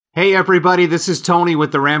Hey everybody, this is Tony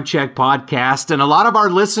with the Ramp Check Podcast, and a lot of our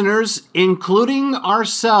listeners, including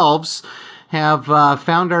ourselves, have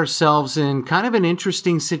found ourselves in kind of an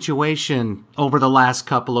interesting situation over the last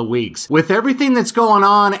couple of weeks. With everything that's going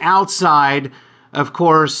on outside, of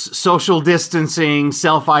course, social distancing,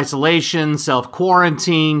 self-isolation,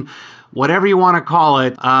 self-quarantine, whatever you want to call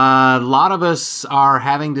it, a lot of us are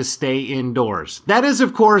having to stay indoors. That is,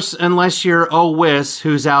 of course, unless you're Whis,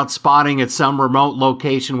 who's out spotting at some remote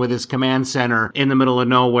location with his command center in the middle of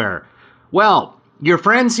nowhere. Well, your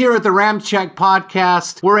friends here at the Ramp Check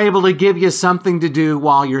Podcast were able to give you something to do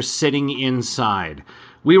while you're sitting inside.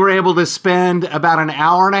 We were able to spend about an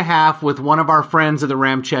hour and a half with one of our friends of the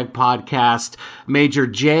Ramp Check Podcast, Major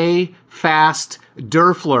J. Fast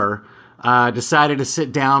Doerfler. Decided to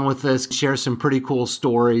sit down with us, share some pretty cool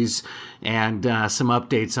stories, and some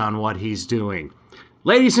updates on what he's doing.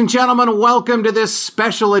 Ladies and gentlemen, welcome to this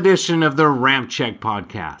special edition of the Ramp Check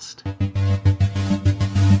Podcast.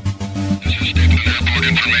 This is Stapleton Airport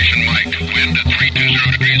information, Mike. Wind at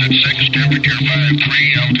 320 degrees at 6, temperature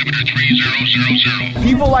 53, altimeter 3000.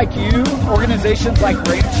 People like you, organizations like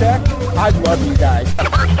Ramp Check, I love you guys. 4,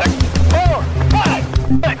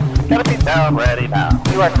 5, 6. Down, ready now.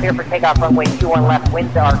 You are clear for takeoff runway 21 left.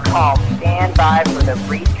 Winds are calm. Stand by for the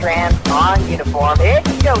retrans on uniform. It's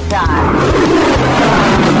showtime.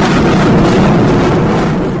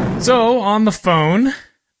 So, on the phone,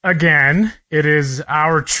 again, it is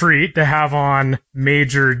our treat to have on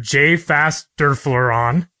Major J. Fast Doerfler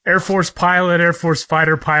on. Air Force pilot, Air Force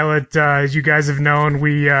fighter pilot. As you guys have known,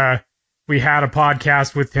 we had a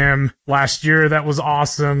podcast with him last year that was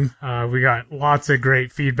awesome. We got lots of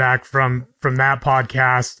great feedback from that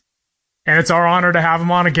podcast. And it's our honor to have him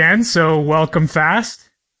on again, so welcome, Fast.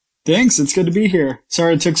 Thanks, it's good to be here.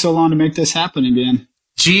 Sorry it took so long to make this happen again.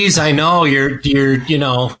 Geez, I know, you're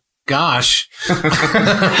gosh. You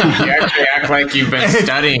actually act like you've been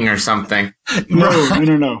studying or something.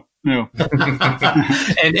 No.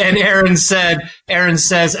 and Aaron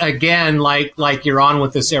says again, like you're on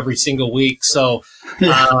with us every single week. So,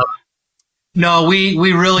 no, we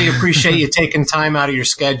really appreciate you taking time out of your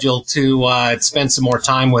schedule to spend some more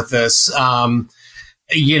time with us. The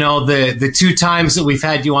two times that we've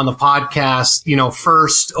had you on the podcast,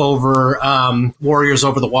 first over Warriors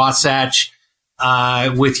Over the Wasatch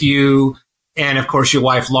with you. And of course, your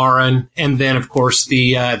wife Lauren, and then of course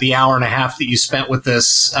the hour and a half that you spent with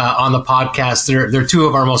us on the podcast. They're two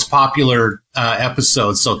of our most popular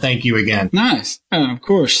episodes. So thank you again. Nice, of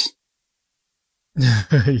course.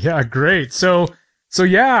 Yeah, great. So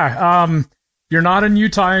yeah, you're not in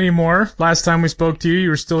Utah anymore. Last time we spoke to you, you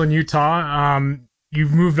were still in Utah.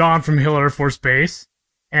 You've moved on from Hill Air Force Base.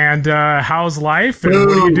 And how's life? And what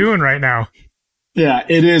are you doing right now? Yeah,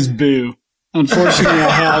 it is boo. Unfortunately,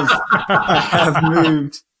 I have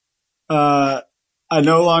moved. I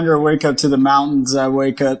no longer wake up to the mountains. I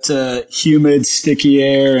wake up to humid, sticky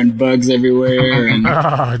air and bugs everywhere, and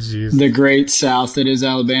the great South that is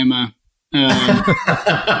Alabama.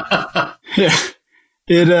 Yeah,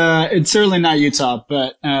 it's certainly not Utah,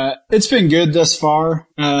 but it's been good thus far.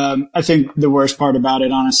 I think the worst part about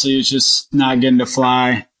it, honestly, is just not getting to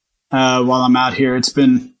fly while I'm out here. It's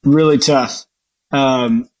been really tough.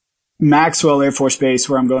 Maxwell Air Force Base,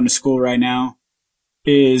 where I'm going to school right now,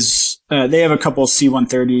 is they have a couple of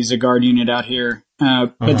C-130s, a guard unit out here.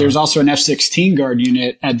 But there's also an F-16 guard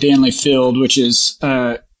unit at Danley Field, which is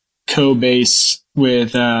co-base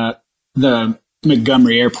with the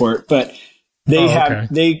Montgomery Airport. But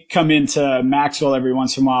they come into Maxwell every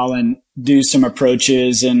once in a while and do some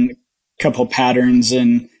approaches and a couple patterns,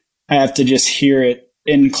 and I have to just hear it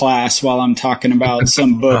in class while I'm talking about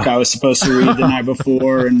some book I was supposed to read the night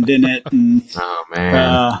before and didn't. And, oh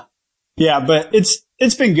man. Yeah, but it's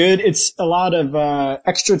been good. It's a lot of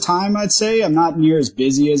extra time, I'd say. I'm not near as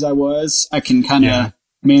busy as I was. I can kind of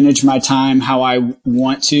manage my time how I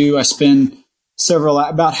want to. I spend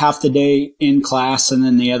about half the day in class, and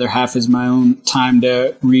then the other half is my own time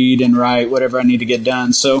to read and write whatever I need to get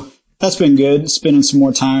done. So that's been good. Spending some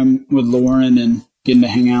more time with Lauren and getting to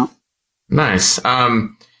hang out. Nice.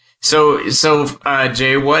 So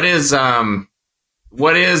Jay, what is, I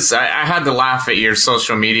had to laugh at your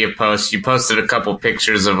social media post. You posted a couple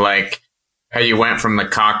pictures of like how you went from the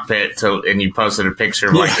cockpit and you posted a picture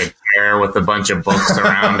of like a chair with a bunch of books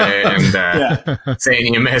around it and,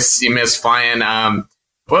 saying you miss flying.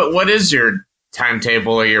 What is your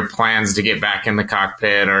timetable or your plans to get back in the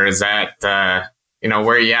cockpit, or is that, where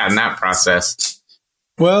are you at in that process?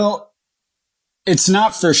 Well, it's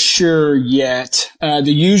not for sure yet.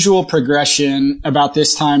 The usual progression about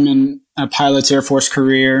this time in a pilot's Air Force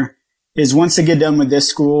career is once they get done with this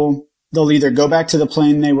school, they'll either go back to the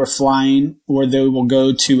plane they were flying, or they will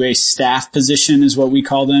go to a staff position, is what we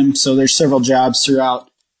call them. So there's several jobs throughout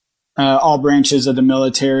all branches of the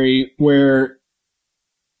military where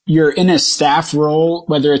you're in a staff role,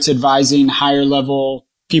 whether it's advising higher level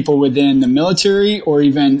people within the military or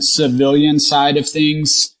even civilian side of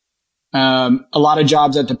things. A lot of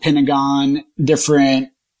jobs at the Pentagon, different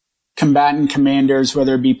combatant commanders,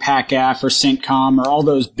 whether it be PACAF or CENTCOM or all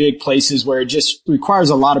those big places where it just requires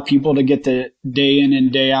a lot of people to get the day in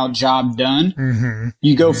and day out job done.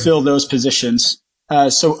 You go fill those positions.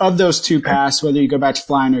 So of those two paths, whether you go back to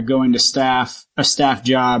flying or going to staff, a staff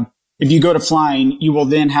job, if you go to flying, you will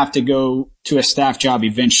then have to go to a staff job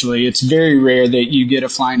eventually. It's very rare that you get a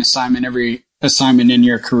flying assignment every assignment in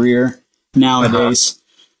your career nowadays.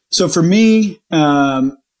 So for me,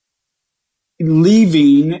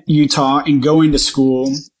 leaving Utah and going to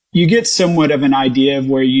school, you get somewhat of an idea of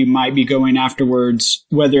where you might be going afterwards,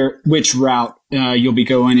 which route you'll be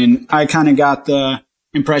going. And I kind of got the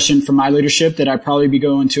impression from my leadership that I'd probably be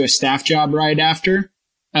going to a staff job right after.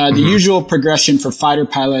 The usual progression for fighter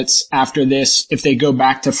pilots after this, if they go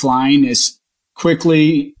back to flying, is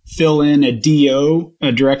quickly fill in a DO,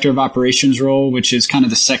 a director of operations role, which is kind of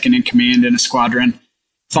the second in command in a squadron,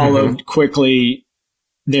 followed quickly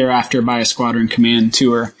thereafter by a squadron command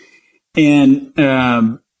tour. And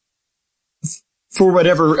for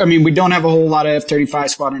whatever, I mean, we don't have a whole lot of F-35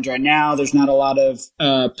 squadrons right now. There's not a lot of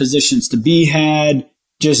positions to be had.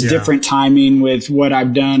 Just different timing with what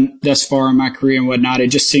I've done thus far in my career and whatnot.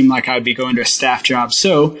 It just seemed like I would be going to a staff job.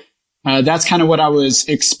 So that's kind of what I was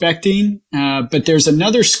expecting. But there's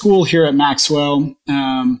another school here at Maxwell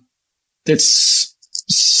that's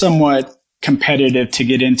somewhat competitive to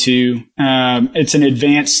get into. It's an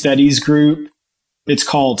advanced studies group. It's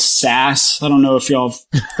called SAS. I don't know if y'all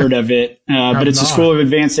have heard of it, but it's a School of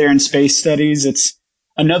Advanced Air and Space Studies. It's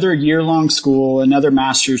another year-long school, another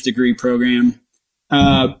master's degree program.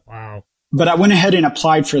 Wow. But I went ahead and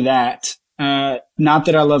applied for that. Not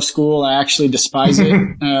that I love school. I actually despise it.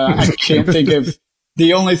 I can't think of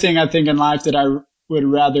the only thing I think in life that I would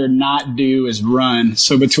rather not do is run.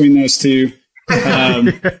 So between those two,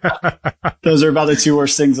 those are about the two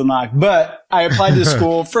worst things in life. But I applied to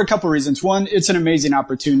school for a couple of reasons. One, it's an amazing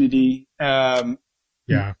opportunity.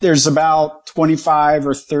 There's about 25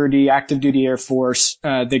 or 30 active duty Air Force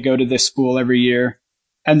that go to this school every year.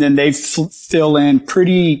 And then they fill in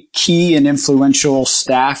pretty key and influential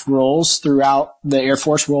staff roles throughout the Air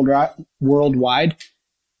Force worldwide.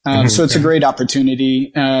 So it's a great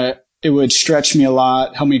opportunity. It would stretch me a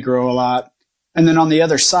lot, help me grow a lot. And then on the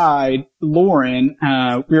other side, Lauren,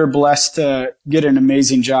 we were blessed to get an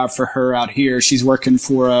amazing job for her out here. She's working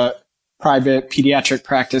for a private pediatric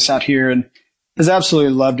practice out here and has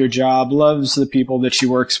absolutely loved her job, loves the people that she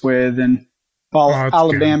works with. And while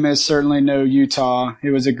Alabama is certainly no Utah,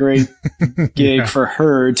 it was a great gig for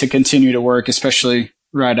her to continue to work, especially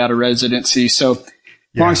right out of residency. So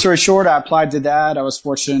long story short, I applied to that. I was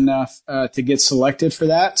fortunate enough to get selected for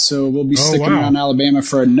that. So we'll be sticking around Alabama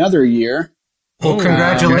for another year. Well,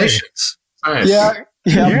 congratulations. Nice.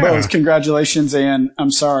 Yeah, both congratulations and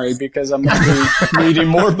I'm sorry because I'm going to be reading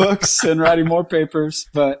more books and writing more papers.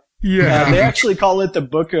 But they actually call it the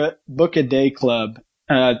Book a Day Club.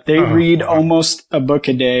 They read almost a book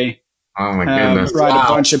a day. Oh my goodness! Write a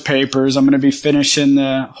bunch of papers. I'm going to be finishing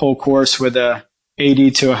the whole course with a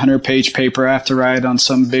 80 to 100 page paper I have to write on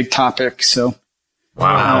some big topic. So,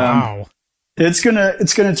 it's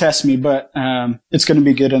gonna test me, but it's gonna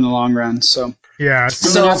be good in the long run. So. Yeah.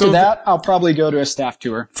 So after that, I'll probably go to a staff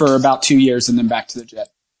tour for about 2 years and then back to the jet.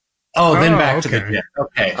 Oh, then back to the jet.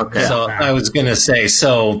 Okay. So I was going to say,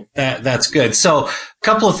 so that's good. So a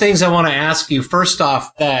couple of things I want to ask you. First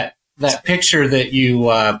off, that picture that you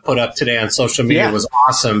put up today on social media was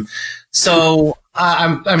awesome. So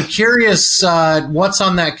I'm curious, what's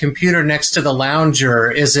on that computer next to the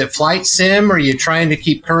lounger? Is it flight sim? Are you trying to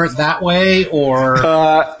keep current that way, or?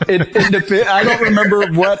 It depends. I don't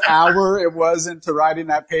remember what hour it was into writing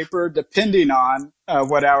that paper. Depending on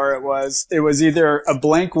what hour it was either a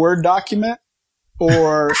blank Word document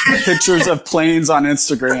or pictures of planes on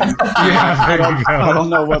Instagram. I don't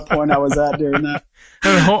know what point I was at during that.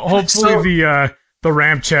 And hopefully the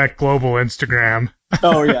Ramp Check Global Instagram.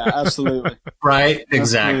 Oh yeah, absolutely. Right,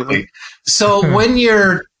 exactly. So when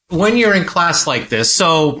you're in class like this,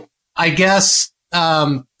 so I guess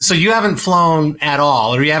so you haven't flown at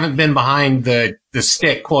all, or you haven't been behind the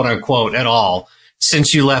stick, quote unquote, at all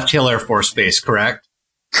since you left Hill Air Force Base, correct?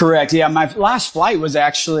 Correct. Yeah, my last flight was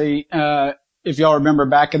actually, if y'all remember,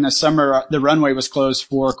 back in the summer, the runway was closed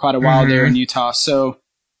for quite a while there in Utah. So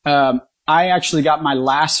I I actually got my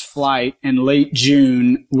last flight in late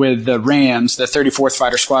June with the Rams, the 34th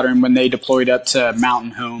Fighter Squadron, when they deployed up to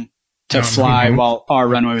Mountain Home to fly while our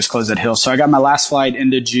runway was closed at Hill. So I got my last flight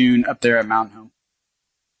into June up there at Mountain Home.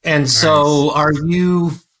 And so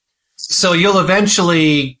so you'll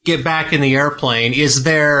eventually get back in the airplane. Is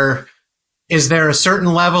there a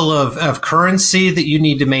certain level of currency that you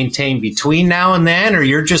need to maintain between now and then, or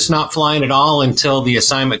you're just not flying at all until the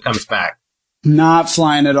assignment comes back? Not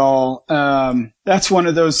flying at all. That's one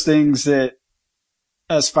of those things that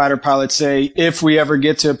us fighter pilots say, if we ever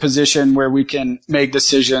get to a position where we can make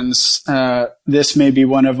decisions, this may be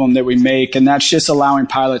one of them that we make. And that's just allowing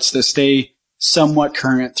pilots to stay somewhat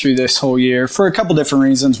current through this whole year for a couple different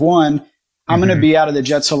reasons. One, I'm going to be out of the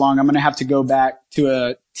jet so long, I'm going to have to go back to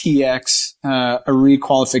a TX, a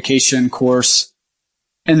requalification course.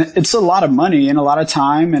 And it's a lot of money and a lot of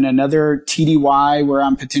time and another TDY where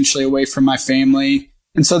I'm potentially away from my family.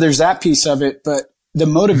 And so there's that piece of it, but the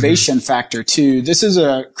motivation factor too. This is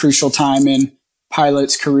a crucial time in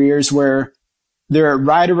pilots' careers where they're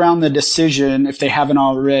right around the decision, if they haven't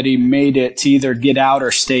already made it, to either get out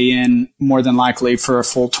or stay in, more than likely for a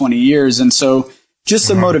full 20 years. And so just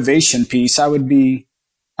the motivation piece,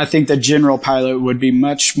 I think the general pilot would be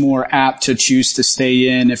much more apt to choose to stay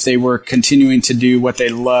in if they were continuing to do what they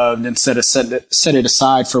loved instead of set it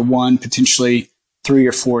aside for one, potentially 3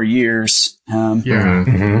 or 4 years.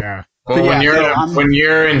 Yeah. Well, when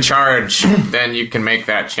you're in charge, then you can make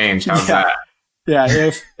that change. How's that?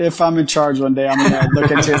 Yeah, if I'm in charge one day, I'm going to look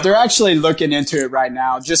into it. They're actually looking into it right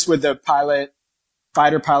now, just with the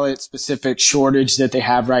fighter pilot specific shortage that they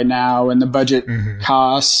have right now and the budget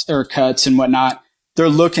costs or cuts and whatnot. They're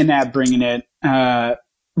looking at bringing it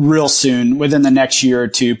real soon, within the next year or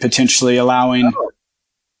two, potentially allowing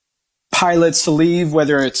pilots to leave,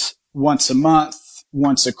 whether it's once a month,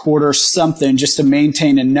 once a quarter, something, just to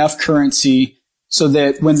maintain enough currency so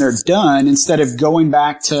that when they're done, instead of going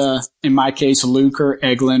back to, in my case, Luke or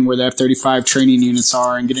Eglin, where the F-35 training units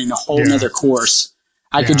are, and getting a whole nother course,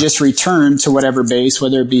 I could just return to whatever base,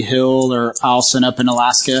 whether it be Hill or Eielson up in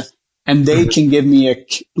Alaska, and they can give me a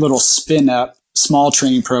little spin-up small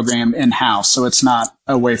training program in-house, so it's not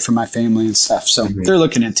away from my family and stuff. So they're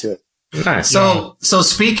looking into it. Nice. So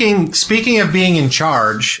speaking of being in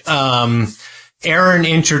charge, Aaron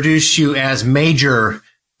introduced you as Major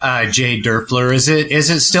Jay Doerfler. Is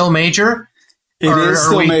it still Major? It is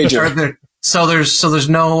still Major. So there's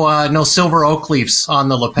no silver oak leaves on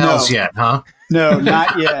the lapels yet, huh? No,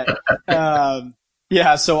 not yet.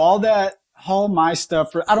 So all my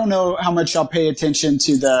stuff, I don't know how much I'll pay attention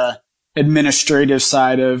to the administrative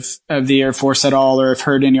side of the Air Force at all, or have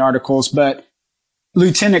heard any articles, but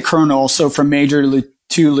Lieutenant Colonel, so from Major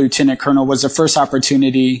to Lieutenant Colonel, was the first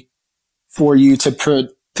opportunity for you to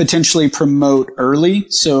potentially promote early.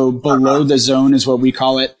 So below the zone is what we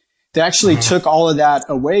call it. They actually took all of that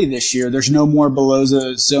away this year. There's no more below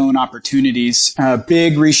the zone opportunities.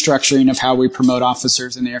 Big restructuring of how we promote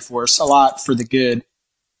officers in the Air Force, a lot for the good.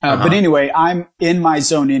 But anyway, I'm in my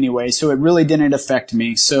zone anyway, so it really didn't affect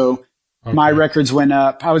me. So my records went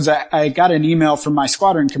up. I got an email from my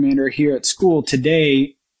squadron commander here at school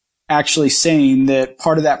today, actually saying that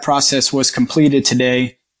part of that process was completed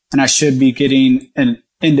today, and I should be getting an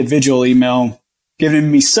individual email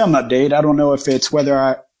giving me some update. I don't know if it's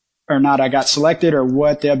whether or not I got selected or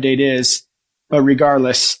what the update is, but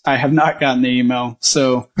regardless, I have not gotten the email.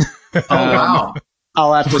 So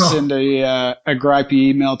I'll have to send a gripey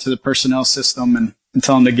email to the personnel system and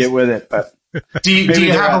tell them to get with it. But do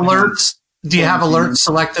you have alerts? Do you have alerts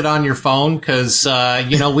selected on your phone? Because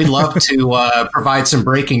we'd love to provide some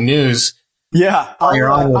breaking news. Yeah, I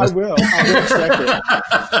will. I will check it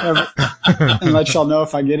and let y'all know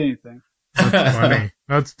if I get anything.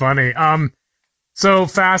 That's funny. So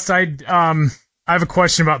Fast, I have a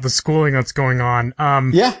question about the schooling that's going on.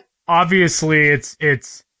 Obviously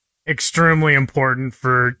it's extremely important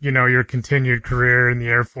for, your continued career in the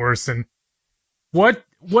Air Force. And what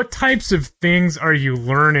types of things are you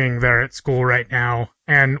learning there at school right now?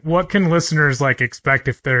 And what can listeners expect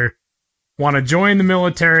if they want to join the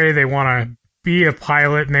military, they want to be a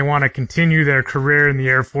pilot, and they want to continue their career in the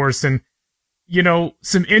Air Force? And,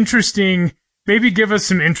 maybe give us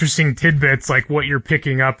some interesting tidbits, like what you're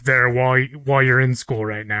picking up there while you're in school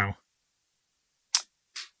right now.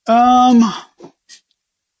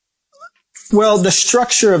 Well, the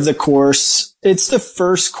structure of the course, it's the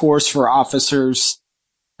first course for officers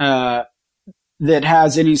that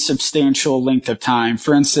has any substantial length of time.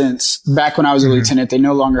 For instance, back when I was a lieutenant, they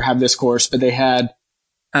no longer have this course, but they had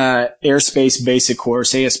Airspace Basic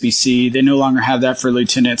Course, ASBC. They no longer have that for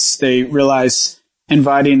lieutenants. They realized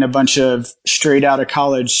inviting a bunch of straight out of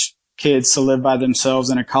college kids to live by themselves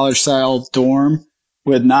in a college-style dorm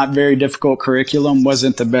with not very difficult curriculum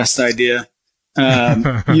wasn't the best idea.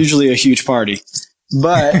 Usually a huge party.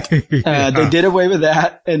 But they did away with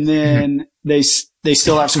that, and then they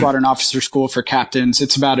still have squadron officer school for captains.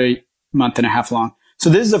 It's about a month and a half long. So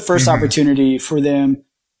this is the first opportunity for them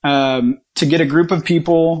to get a group of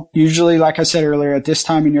people. Usually, like I said earlier, at this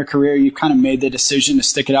time in your career, you kind of made the decision to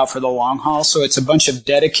stick it out for the long haul. So it's a bunch of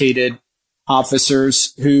dedicated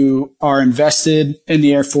officers who are invested in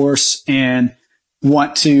the Air Force and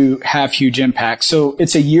want to have huge impact. So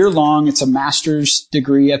it's a year long. It's a master's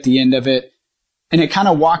degree at the end of it. And it kind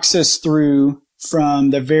of walks us through from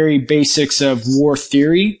the very basics of war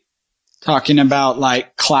theory, talking about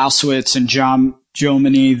like Clausewitz and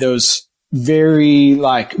Jomini, those very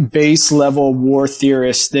like base level war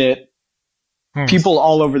theorists that people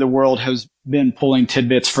all over the world has been pulling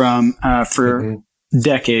tidbits from for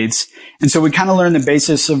decades. And so we kind of learn the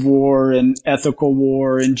basis of war and ethical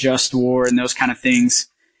war and just war and those kind of things.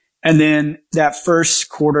 And then that first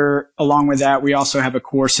quarter, along with that, we also have a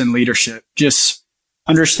course in leadership, just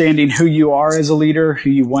understanding who you are as a leader, who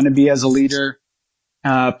you want to be as a leader,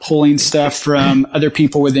 pulling stuff from other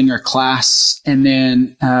people within your class, and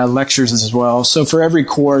then lectures as well. So for every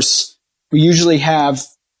course, we usually have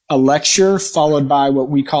a lecture followed by what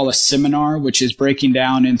we call a seminar, which is breaking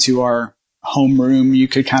down into our homeroom. You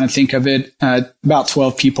could kind of think of it, about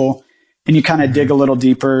 12 people, and you kind of dig a little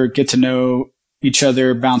deeper, get to know each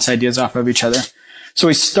other, bounce ideas off of each other. So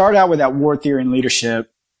we start out with that war theory and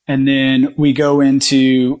leadership, and then we go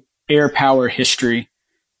into air power history,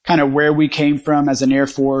 kind of where we came from as an Air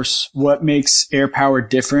Force, what makes air power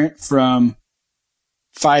different from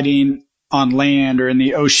fighting on land or in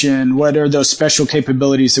the ocean, what are those special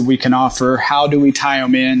capabilities that we can offer, how do we tie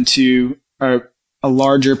them into a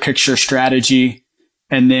larger picture strategy,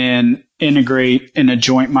 and then integrate in a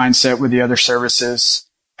joint mindset with the other services.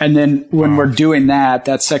 And then when we're doing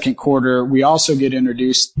that second quarter, we also get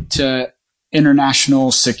introduced to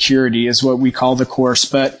international security is what we call the course.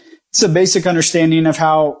 But it's a basic understanding of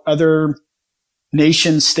how other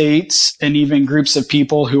nation states and even groups of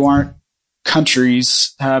people who aren't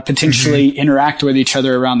countries potentially interact with each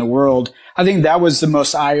other around the world. I think that was the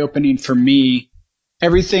most eye-opening for me.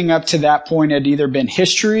 Everything up to that point had either been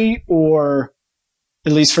history or,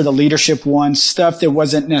 at least for the leadership one, stuff that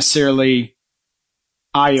wasn't necessarily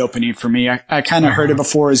eye-opening for me. I kind of heard it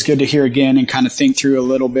before. It's good to hear again and kind of think through a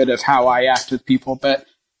little bit of how I act with people. But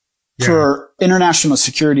for international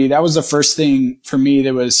security, that was the first thing for me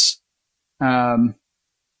that was,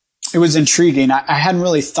 it was intriguing. I hadn't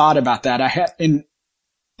really thought about that. And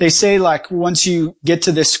they say like once you get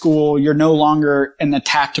to this school, you're no longer in the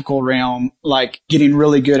tactical realm, like getting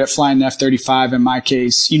really good at flying the F-35 in my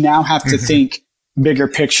case. You now have to think bigger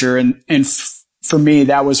picture. And for me,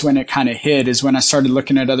 that was when it kind of hit, is when I started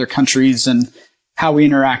looking at other countries and how we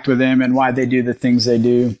interact with them and why they do the things they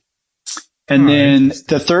do. And then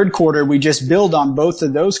the third quarter, we just build on both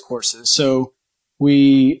of those courses. So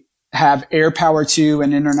we have Air Power 2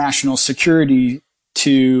 and International Security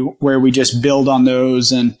 2, where we just build on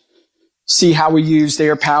those and see how we used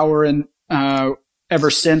air power and ever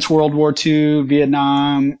since World War II,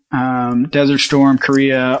 Vietnam, Desert Storm,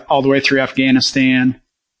 Korea, all the way through Afghanistan.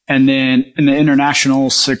 And then in the international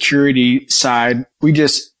security side, we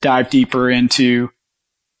just dive deeper into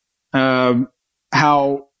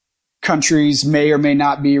how countries may or may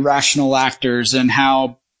not be rational actors and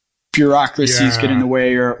how bureaucracies get in the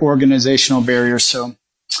way or organizational barriers. So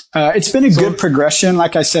it's been a good progression.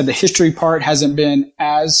 Like I said, the history part hasn't been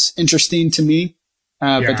as interesting to me,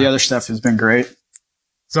 but the other stuff has been great.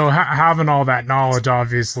 So having all that knowledge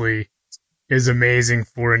obviously is amazing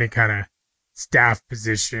for any kind of staff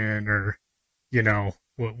position or, you know,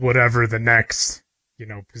 whatever the next, you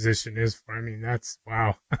know, position is for. I mean, that's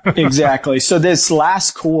wow. Exactly. So this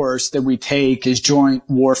last course that we take is joint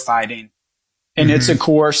warfighting. And it's a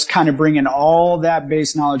course kind of bringing all that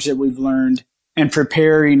base knowledge that we've learned and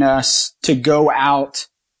preparing us to go out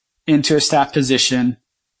into a staff position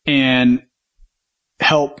and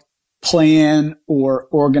help plan or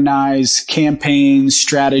organize campaigns,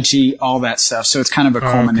 strategy, all that stuff. So it's kind of a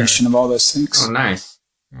culmination of all those things. Oh, nice.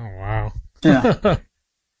 Oh, wow. Yeah.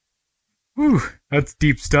 Whew, that's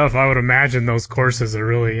deep stuff. I would imagine those courses are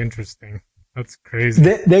really interesting. That's crazy.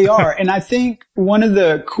 They are. And I think one of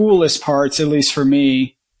the coolest parts, at least for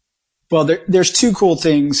me, well, there's two cool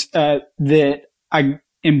things that I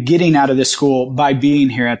am getting out of this school by being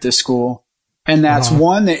here at this school. And that's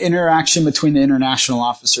one, the interaction between the international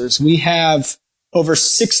officers. We have over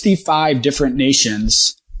 65 different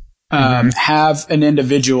nations have an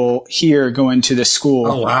individual here going to this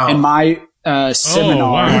school. Oh, wow. And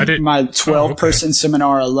seminar, my 12-person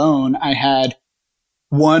seminar alone, I had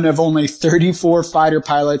one of only 34 fighter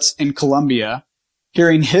pilots in Colombia.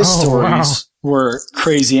 Hearing his stories were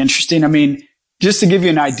crazy interesting. I mean, just to give you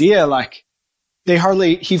an idea, like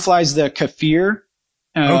he flies the Kafir.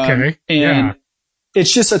 And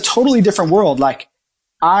it's just a totally different world. Like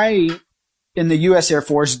in the U.S. Air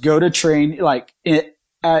Force, go to train, like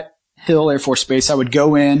at Hill Air Force Base, I would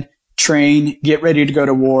go in, train, get ready to go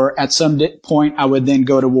to war. At some point, I would then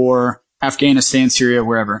go to war, Afghanistan, Syria,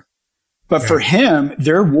 wherever. But for him,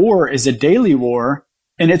 their war is a daily war,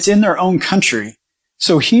 and it's in their own country.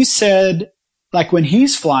 So he said, like when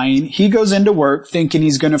he's flying, he goes into work thinking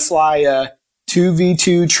he's going to fly a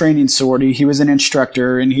 2v2 training sortie. He was an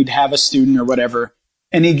instructor, and he'd have a student or whatever.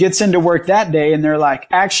 And he gets into work that day, and they're like,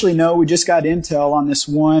 actually, no, we just got intel on this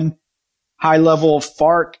one high-level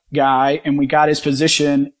FARC guy, and we got his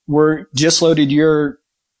position. We're just loaded your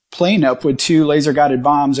plane up with 2 laser-guided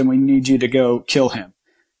bombs, and we need you to go kill him.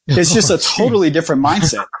 It's just a totally different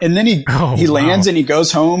mindset. And then he lands and he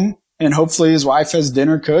goes home, and hopefully his wife has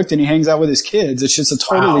dinner cooked, and he hangs out with his kids. It's just a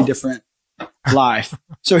totally different life.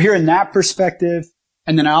 So hearing that perspective,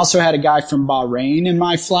 and then I also had a guy from Bahrain in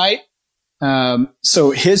my flight.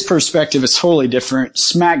 So his perspective is totally different,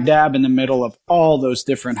 smack dab in the middle of all those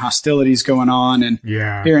different hostilities going on, and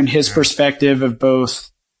hearing his perspective of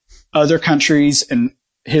both other countries and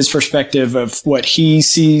his perspective of what he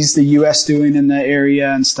sees the U.S. doing in the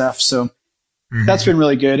area and stuff. So that's been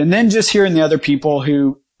really good. And then just hearing the other people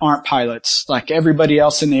who aren't pilots, like everybody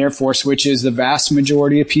else in the Air Force, which is the vast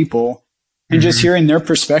majority of people, and just hearing their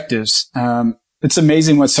perspectives. It's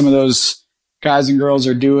amazing what some of those guys and girls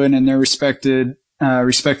are doing in their respective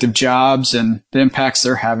jobs and the impacts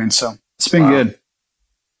they're having. So it's been good.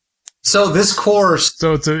 So this course.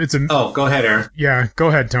 So it's a. Oh, go ahead, Aaron. Yeah, go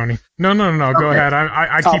ahead, Tony. No. Go ahead.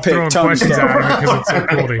 I keep throwing questions at him because it's so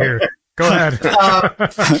cool to hear. Go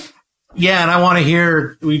ahead. Yeah, and I want to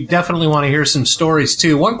hear. We definitely want to hear some stories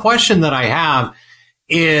too. One question that I have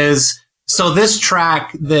is: so this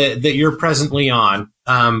track that you're presently on,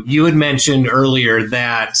 you had mentioned earlier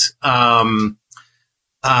that.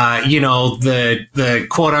 The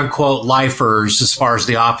quote unquote lifers, as far as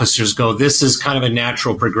the officers go, this is kind of a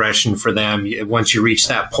natural progression for them. Once you reach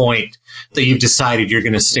that point that you've decided you're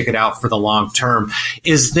going to stick it out for the long term.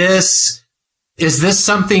 Is this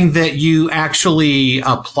something that you actually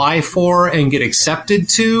apply for and get accepted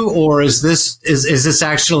to, or is this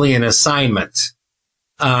actually an assignment?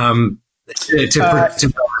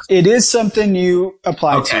 It is something you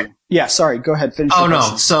apply to. Yeah, sorry. Go ahead. Finish. Oh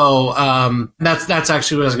no. So that's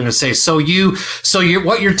actually what I was going to say. So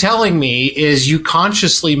what you're telling me is you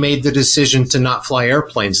consciously made the decision to not fly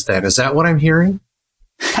airplanes. Then is that what I'm hearing?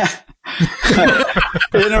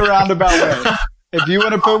 In a roundabout way. If you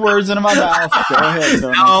want to put words into my mouth, go ahead.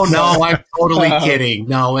 Tony. No, I'm totally kidding.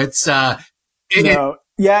 No, it's in a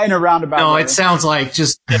roundabout way. No, it sounds like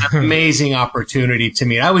just an amazing opportunity to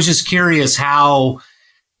me. I was just curious how.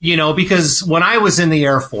 Because when I was in the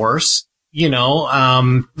Air Force,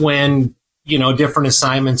 when, different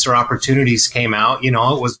assignments or opportunities came out, it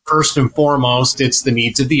was first and foremost, it's the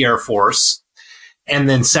needs of the Air Force. And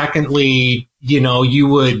then secondly, you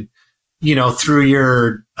would, through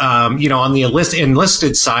your, on the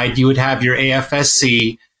enlisted side, you would have your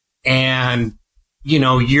AFSC and,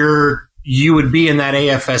 you would be in that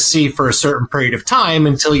AFSC for a certain period of time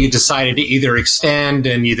until you decided to either extend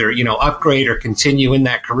and either, upgrade or continue in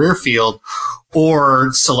that career field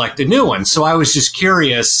or select a new one. So I was just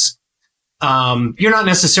curious. You're not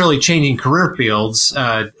necessarily changing career fields,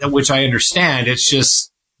 which I understand. It's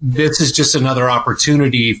just, this is just another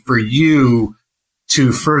opportunity for you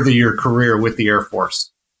to further your career with the Air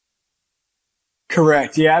Force.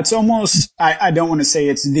 Correct. Yeah. It's almost, I don't want to say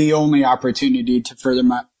it's the only opportunity to further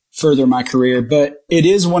my career, but it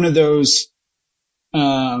is one of those,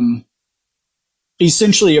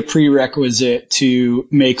 essentially a prerequisite to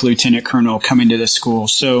make lieutenant colonel coming to this school.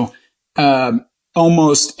 So,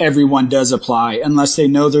 almost everyone does apply unless they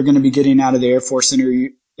know they're going to be getting out of the Air Force in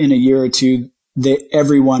a year or two.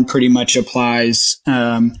 Everyone pretty much applies,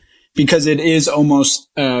 because it is almost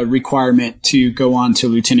a requirement to go on to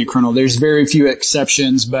lieutenant colonel. There's very few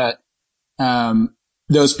exceptions, but,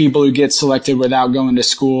 those people who get selected without going to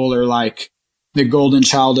school are like the golden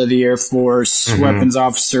child of the Air Force, weapons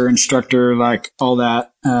officer, instructor, like all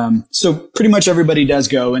that. So pretty much everybody does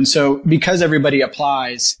go. And so because everybody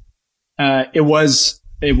applies, it was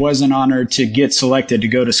an honor to get selected to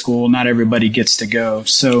go to school. Not everybody gets to go.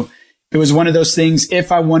 So it was one of those things.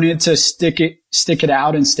 If I wanted to stick it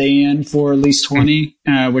out and stay in for at least 20,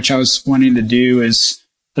 which I was wanting to do, is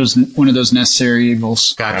one of those necessary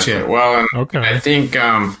evils. Gotcha. Well, Okay. I think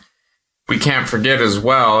we can't forget as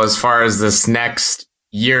well, as far as this next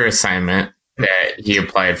year assignment that he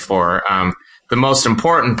applied for, the most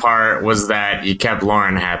important part was that you kept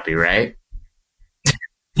Lauren happy, right?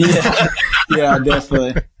 Yeah,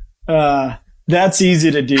 definitely. That's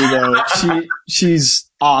easy to do though. She's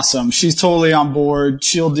awesome. She's totally on board.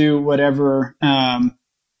 She'll do whatever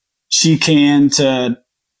she can to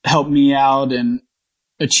help me out and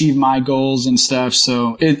achieve my goals and stuff.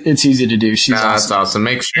 So it's easy to do. She's awesome. That's awesome.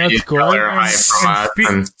 Make sure you tell her hi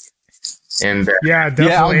from us. Yeah,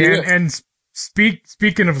 definitely. And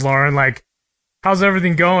speaking of Lauren, like, how's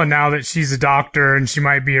everything going now that she's a doctor and she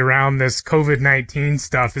might be around this COVID-19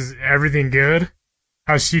 stuff? Is everything good?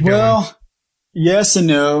 How's she doing? Well, yes and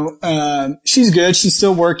no. She's good. She's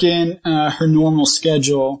still working her normal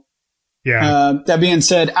schedule. Yeah. That being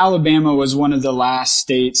said, Alabama was one of the last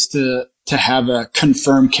states to have a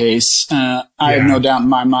confirmed case. I have no doubt in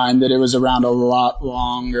my mind that it was around a lot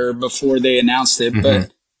longer before they announced it,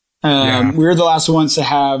 but we're the last ones to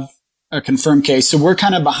have a confirmed case. So we're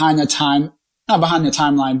kind of behind the not behind the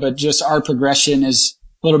timeline, but just our progression is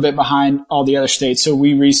a little bit behind all the other states. So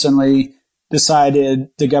we recently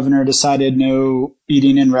the governor decided no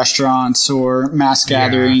eating in restaurants or mass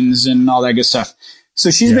gatherings and all that good stuff.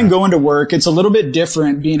 So she's been going to work. It's a little bit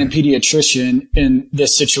different being a pediatrician in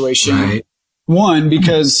this situation. Right. One,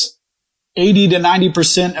 because 80 to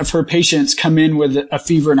 90% of her patients come in with a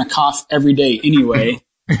fever and a cough every day anyway.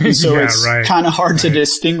 And so it's kind of hard to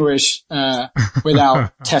distinguish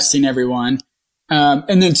without testing everyone.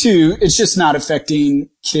 And then two, it's just not affecting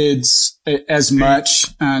kids as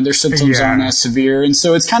much. Their symptoms aren't as severe. And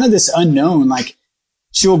so it's kind of this unknown, like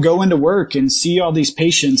she'll go into work and see all these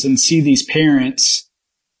patients and see these parents.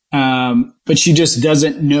 But she just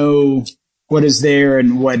doesn't know what is there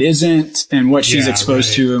and what isn't and what she's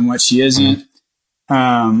exposed to and what she isn't.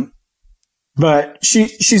 But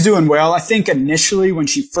she's doing well. I think initially when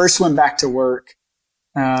she first went back to work,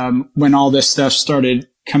 when all this stuff started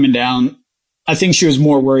coming down, I think she was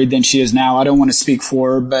more worried than she is now. I don't want to speak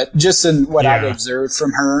for her, but just in what I've observed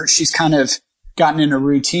from her, she's kind of gotten in a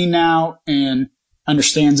routine now and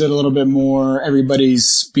understands it a little bit more.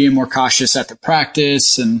 Everybody's being more cautious at the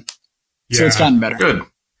practice, and so it's gotten better. Good.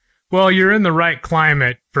 Well, you're in the right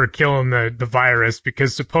climate for killing the virus,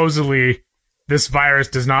 because supposedly this virus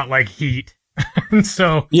does not like heat. And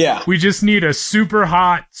so we just need a super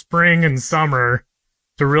hot spring and summer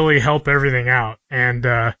to really help everything out. And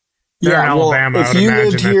in Alabama, if you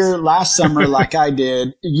lived here last summer like I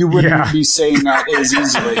did, you wouldn't be saying that as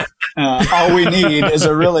easily. All we need is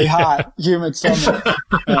a really hot, humid summer.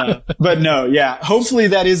 But no, hopefully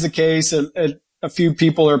that is the case. A few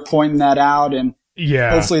people are pointing that out, and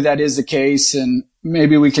hopefully that is the case. And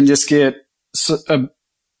maybe we can just get a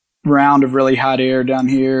round of really hot air down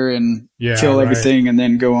here and kill everything and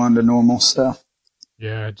then go on to normal stuff.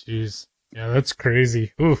 Yeah, geez. Yeah, that's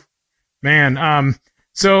crazy. Ooh, man.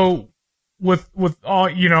 So with all,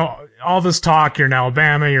 all this talk, you're in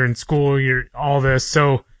Alabama, you're in school, you're all this.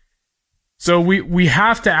 So we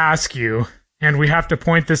have to ask you, and we have to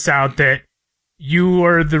point this out, that you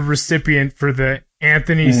are the recipient for the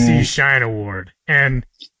Anthony C. Shine Award. And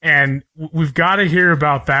we've got to hear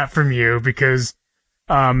about that from you, because,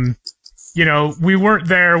 we weren't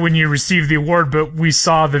there when you received the award, but we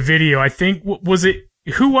saw the video. I think,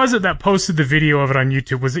 who was it that posted the video of it on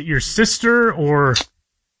YouTube? Was it your sister or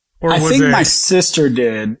I think my sister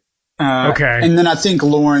did. Okay. And then I think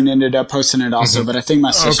Lauren ended up posting it also, but I think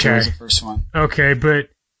my sister was the first one. Okay. But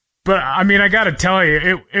I mean, I got to tell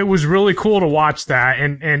you, it was really cool to watch that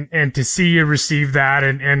and to see you receive that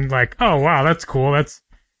and like, oh wow, that's cool.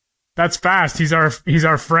 That's fast. He's our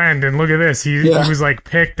friend. And look at this. He was like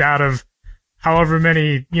picked out of however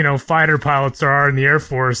many, fighter pilots there are in the Air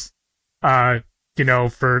Force, was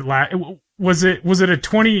it a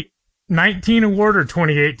 2019 award or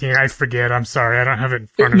 2018? I forget. I'm sorry. I don't have it in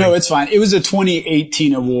front of me. No, it's fine. It was a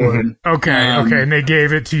 2018 award. Okay. And they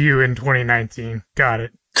gave it to you in 2019. Got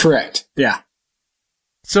it. Correct. Yeah.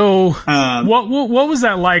 So, what was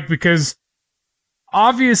that like? Because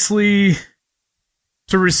obviously,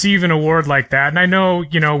 to receive an award like that, and I know,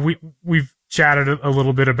 we've chatted a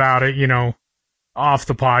little bit about it, off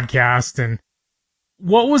the podcast, and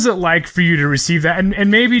what was it like for you to receive that?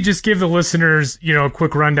 And maybe just give the listeners, a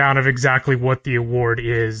quick rundown of exactly what the award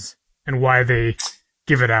is and why they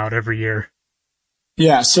give it out every year.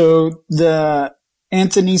 Yeah. So the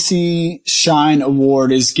Anthony C. Shine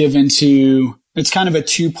Award is given to, it's kind of a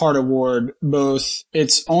two-part award. Both,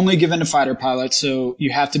 it's only given to fighter pilots, so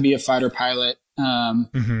you have to be a fighter pilot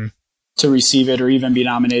to receive it or even be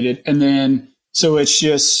nominated. And then So it's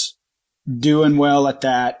just doing well at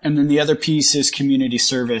that. And then the other piece is community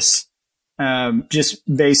service. Just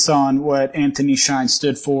based on what Anthony Shine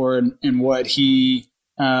stood for and what he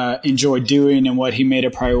enjoyed doing and what he made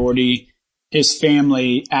a priority. His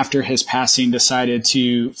family, after his passing, decided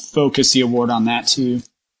to focus the award on that too.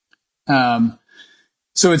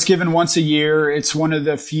 So it's given once a year. It's one of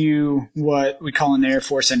the few, what we call in the Air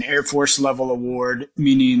Force, an Air Force level award,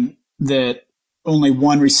 meaning that only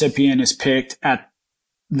one recipient is picked at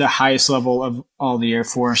the highest level of all the Air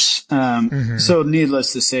Force. So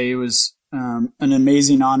needless to say, it was an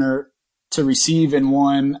amazing honor to receive, and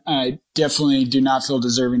one I definitely do not feel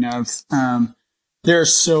deserving of. There are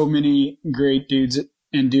so many great dudes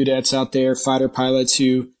and dudettes out there, fighter pilots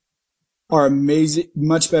who are amazing,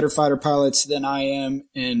 much better fighter pilots than I am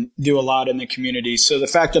and do a lot in the community. So the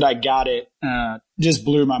fact that I got it just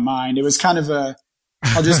blew my mind. It was kind of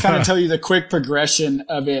I'll just kind of tell you the quick progression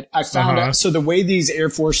of it. I found out, so the way these Air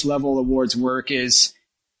Force level awards work is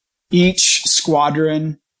each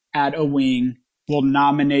squadron at a wing will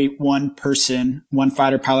nominate one person, one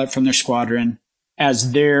fighter pilot from their squadron,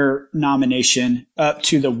 as their nomination up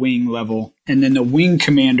to the wing level. And then the wing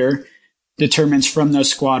commander determines from those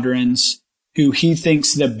squadrons who he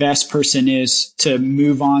thinks the best person is to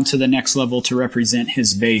move on to the next level to represent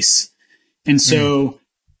his base. And so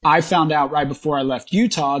I found out right before I left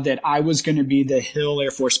Utah that I was going to be the Hill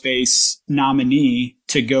Air Force Base nominee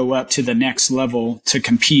to go up to the next level to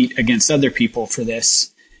compete against other people for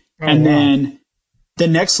this. Then the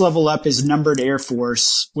next level up is Numbered Air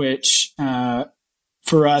Force, which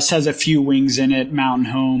for us has a few wings in it, Mountain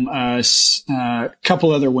Home, us, a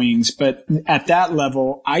couple other wings. But at that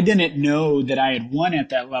level, I didn't know that I had won at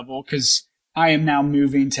that level because I am now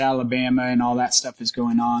moving to Alabama and all that stuff is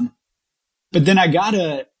going on. But then I got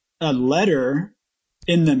a letter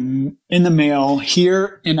in the mail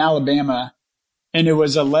here in Alabama, and it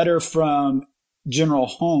was a letter from General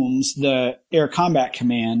Holmes, the Air Combat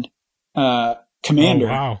Command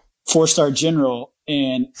commander, 4-star general.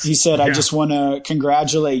 And he said, I just want to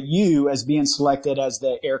congratulate you as being selected as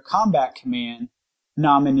the Air Combat Command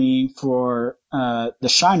nominee for the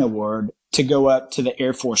Shine Award to go up to the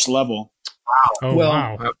Air Force level.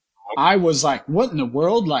 Wow. I was like, what in the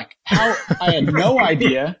world? Like, how? I had no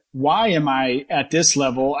idea. Why am I at this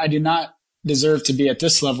level? I do not deserve to be at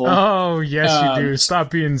this level. Oh, yes, you do.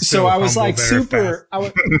 Stop being so I was like there, super.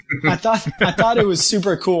 I thought it was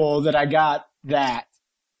super cool that I got that.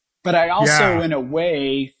 But I also, in a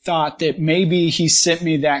way, thought that maybe he sent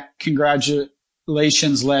me that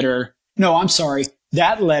congratulations letter. No, I'm sorry.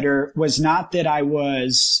 That letter was not that I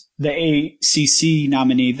was the ACC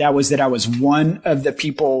nominee. That was that I was one of the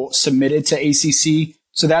people submitted to ACC.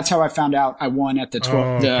 So that's how I found out I won at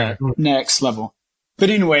the next level.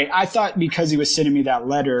 But anyway, I thought because he was sending me that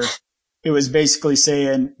letter, it was basically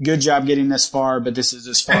saying, good job getting this far, but this is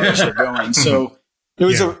as far as you're going. So it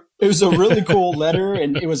was a really cool letter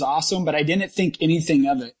and it was awesome, but I didn't think anything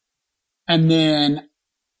of it. And then,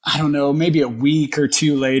 I don't know, maybe a week or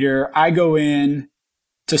two later, I go in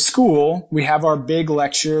to school. We have our big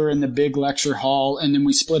lecture in the big lecture hall, and then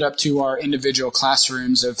we split up to our individual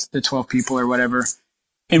classrooms of the 12 people or whatever.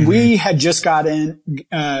 And we had just got a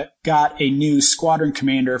new squadron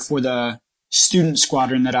commander for the student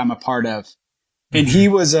squadron that I'm a part of. And he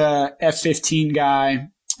was a F-15 guy,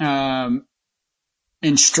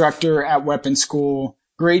 instructor at weapons school,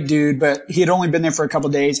 great dude, but he had only been there for a couple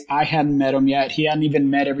of days. I hadn't met him yet. He hadn't even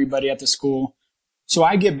met everybody at the school. So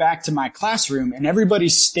I get back to my classroom and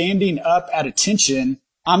everybody's standing up at attention.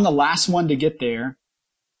 I'm the last one to get there.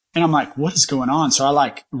 And I'm like, what is going on? So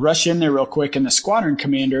I rush in there real quick, and the squadron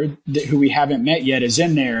commander who we haven't met yet is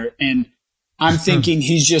in there. And I'm thinking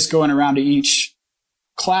he's just going around to each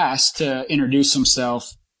class to introduce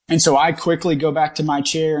himself. And so I quickly go back to my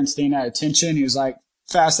chair and stand at attention. He was like,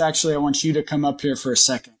 Fast, actually, I want you to come up here for a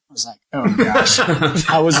second. I was like, oh gosh,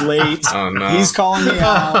 I was late. Oh, no. He's calling me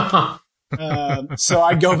out. So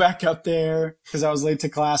I go back up there because I was late to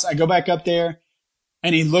class. I go back up there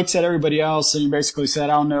and he looks at everybody else and he basically said,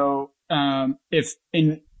 I don't know if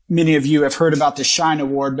many of you have heard about the Shine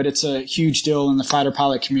Award, but it's a huge deal in the fighter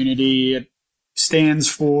pilot community. It stands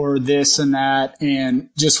for this and that, and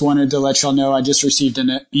just wanted to let y'all know I just received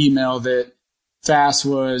an email that Fast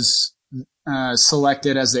was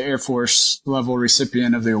selected as the Air Force level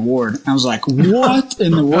recipient of the award. I was like, what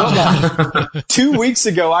in the world? Like, 2 weeks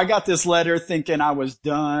ago, I got this letter thinking I was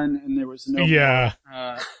done and there was no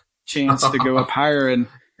chance to go up higher. And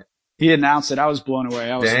he announced it. I was blown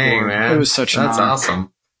away. I was Dang, man. It was such an honor. That's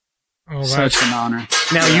awesome. Oh, such an honor.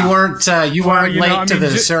 Now, you weren't late to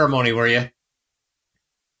the ceremony, were you?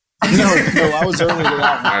 No, I was early to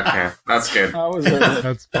that one. Okay, that's good. I was early.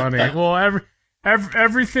 That's funny. Well,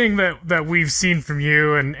 everything that we've seen from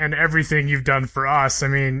you and everything you've done for us, I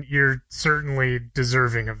mean, you're certainly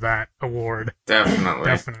deserving of that award.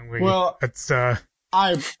 Definitely. Well, it's I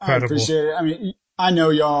incredible. appreciate it. I mean, I know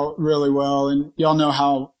y'all really well, and y'all know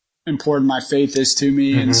how important my faith is to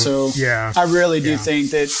me, and so Yeah. I really do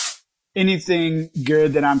think that anything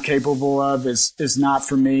good that I'm capable of is not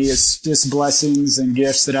for me. It's just blessings and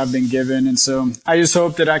gifts that I've been given. And so I just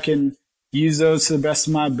hope that I can use those to the best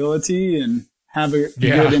of my ability and have a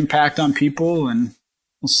good impact on people, and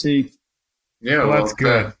we'll see. Yeah, well, that's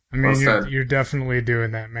good. Said. I mean, well you're definitely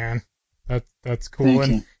doing that, man. That's cool.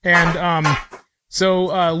 Thank you. And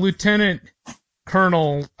so Lieutenant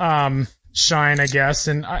Colonel Shine, I guess,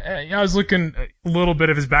 and I was looking a little bit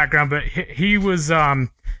of his background, but he was an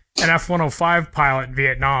F-105 pilot in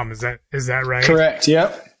Vietnam. Is that right? Correct.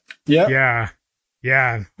 Yep. Yeah.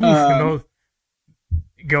 Oof,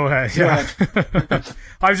 go ahead. Yeah.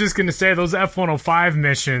 I was just gonna say those F-105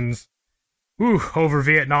 missions, over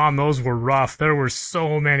Vietnam, those were rough. There were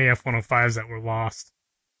so many F-105s that were lost.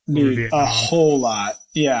 Dude, a whole lot.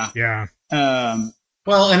 Yeah. Yeah.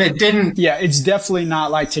 Well, and it didn't. Yeah, it's definitely not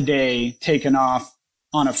like today, taking off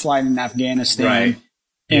on a flight in Afghanistan. Right.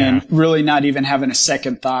 And really not even having a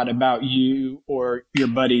second thought about you or your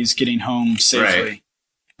buddies getting home safely.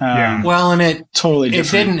 Yeah. Well, and it totally different.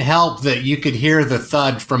 It didn't help that you could hear the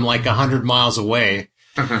thud from like 100 miles away.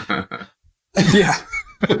 Yeah.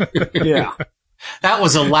 Yeah. That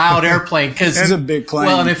was a loud airplane because it's a big plane.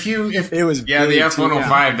 Well, and if it was the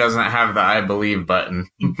F-105 doesn't have the I believe button.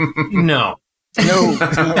 No,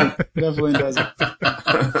 definitely doesn't.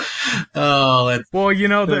 Oh, that's well, you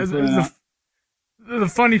know the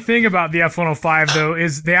funny thing about the F-105 though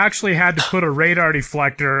is they actually had to put a radar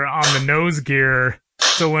deflector on the nose gear.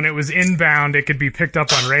 So when it was inbound, it could be picked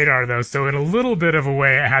up on radar, though. So in a little bit of a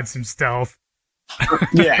way, it had some stealth.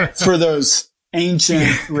 Yeah, for those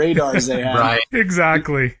ancient radars they had. Right.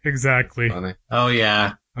 Exactly. Funny. Oh,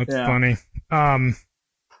 yeah. That's funny.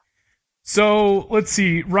 So let's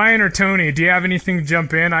see, Ryan or Tony, do you have anything to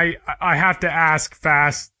jump in? I have to ask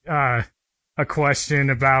fast a question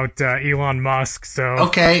about Elon Musk. So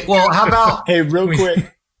okay, well, how about hey, real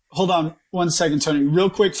quick. Hold on 1 second, Tony. Real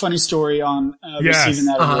quick, funny story on receiving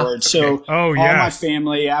that award. So all my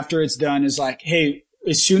family, after it's done, is like, hey,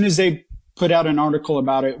 as soon as they put out an article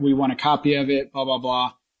about it, we want a copy of it, blah, blah,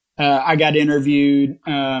 blah. I got interviewed.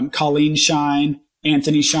 Colleen Shine,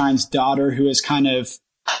 Anthony Shine's daughter, who has kind of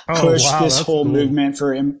pushed this whole movement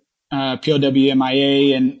for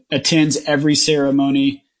POWMIA and attends every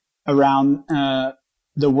ceremony around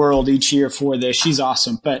the world each year for this. She's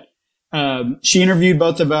awesome. But she interviewed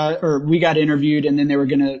both of us, or we got interviewed, and then they were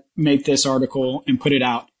going to make this article and put it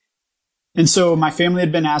out. And so my family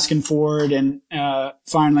had been asking for it, and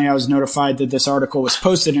finally I was notified that this article was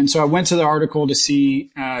posted. And so I went to the article to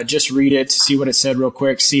see, just read it, to see what it said real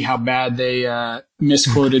quick, see how bad they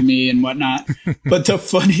misquoted me and whatnot. But the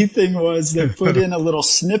funny thing was they put in a little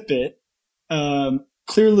snippet.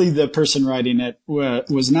 Clearly the person writing it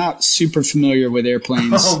was not super familiar with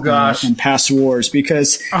airplanes and past wars,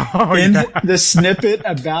 because the snippet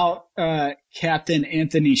about Captain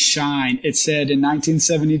Anthony Shine, it said in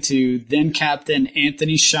 1972, then Captain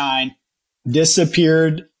Anthony Shine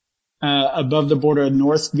disappeared above the border of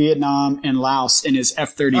North Vietnam and Laos in his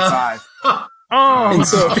F-35. And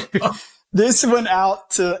so this went out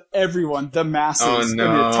to everyone, the masses. Oh, no.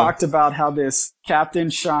 And it talked about how this Captain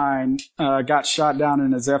Shine got shot down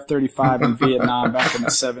in his F-35 in Vietnam back in the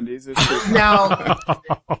 70s. now?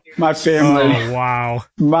 My family. Oh, wow.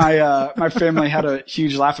 My family had a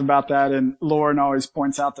huge laugh about that, and Lauren always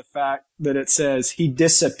points out the fact that it says he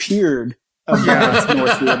disappeared above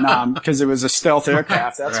North Vietnam because it was a stealth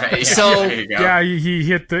aircraft. That's right. So he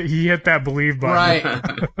hit that believe button.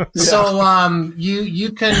 Right. So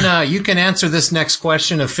you can answer this next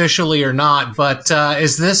question officially or not, but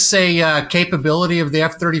is this a capability of the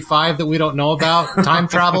F-35 that we don't know about? Time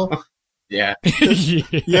travel? Yeah.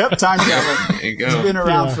 Yep, time travel. There you go. It's been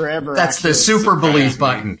around forever. That's actually. the super belief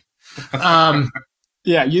button.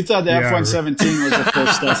 Yeah, you thought the F-117 was the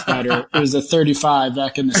first stealth fighter. It was a 35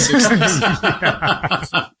 back in the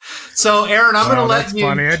 60s. So, Aaron, I'm going to let you.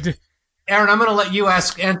 Funny. Aaron, I'm going to let you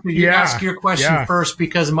ask your question first,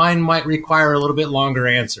 because mine might require a little bit longer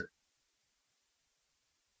answer.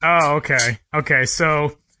 Oh, okay. Okay,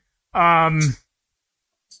 so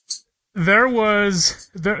there was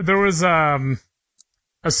a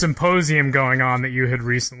symposium going on that you had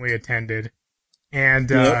recently attended,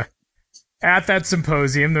 and at that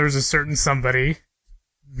symposium there was a certain somebody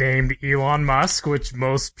named Elon Musk, which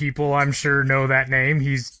most people I'm sure know that name.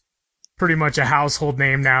 He's pretty much a household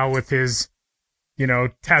name now with his,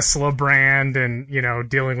 Tesla brand and,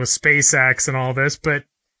 dealing with SpaceX and all this. But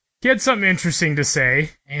he had something interesting to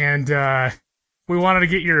say, and we wanted to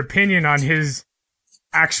get your opinion on his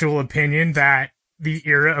actual opinion that the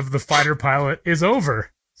era of the fighter pilot is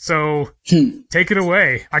over. So take it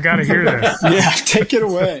away. I got to hear this. Yeah, take it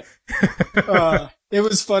away. It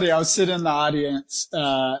was funny. I was sitting in the audience.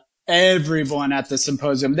 Everyone at the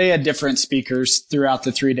symposium, they had different speakers throughout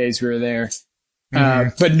the 3 days we were there.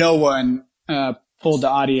 But no one pulled the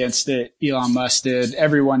audience that Elon Musk did.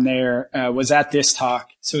 Everyone there was at this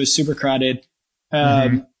talk, so it was super crowded.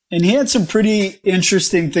 And he had some pretty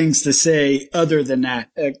interesting things to say other than that.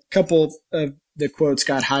 A couple of the quotes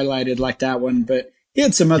got highlighted like that one, but he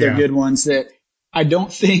had some other good ones that I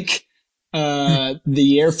don't think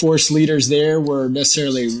the Air Force leaders there were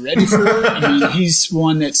necessarily ready for. I mean, he's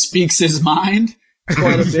one that speaks his mind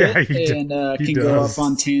quite a bit and can go off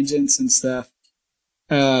on tangents and stuff.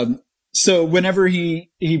 So whenever he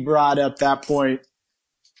brought up that point,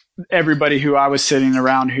 everybody who I was sitting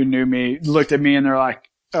around who knew me looked at me and they're like,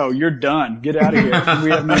 "Oh, you're done. Get out of here.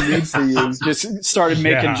 We have no need for you." Just started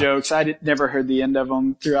making jokes. I never heard the end of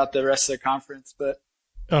them throughout the rest of the conference, but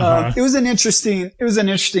it was an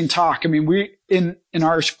interesting talk. I mean, we in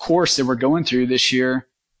our course that we're going through this year,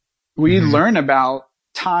 we learn about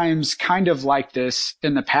times kind of like this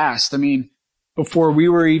in the past. I mean, before we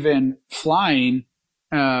were even flying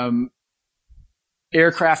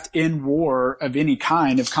aircraft in war of any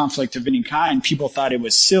kind, of conflict of any kind, people thought it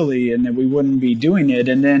was silly and that we wouldn't be doing it.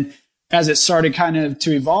 And then as it started kind of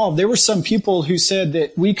to evolve, there were some people who said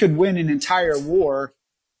that we could win an entire war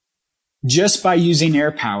just by using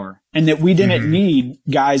air power and that we didn't need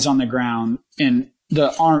guys on the ground and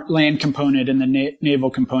the land component and the naval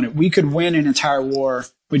component. We could win an entire war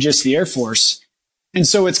with just the Air Force. And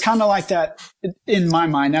so it's kind of like that in my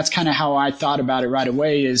mind. That's kind of how I thought about it right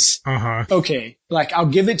away is, okay, like I'll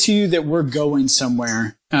give it to you that we're going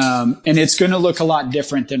somewhere. And it's going to look a lot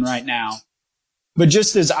different than right now. But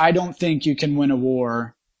just as I don't think you can win a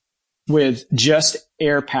war with just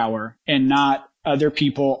air power and not other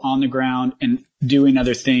people on the ground and doing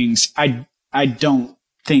other things, I don't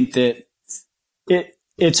think that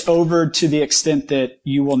it's over to the extent that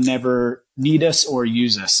you will never need us or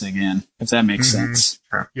use us again, if that makes sense.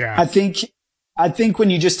 Yeah. I think when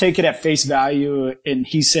you just take it at face value and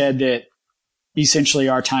he said that essentially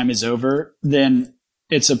our time is over, then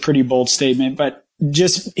it's a pretty bold statement. But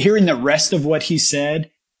just hearing the rest of what he said,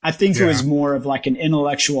 I think it was more of like an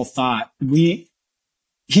intellectual thought.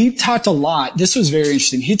 He talked a lot. This was very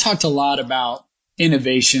interesting. He talked a lot about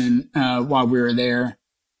innovation while we were there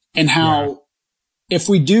and how if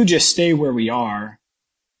we do just stay where we are,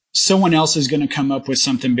 someone else is going to come up with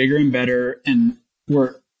something bigger and better, and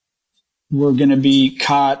we're going to be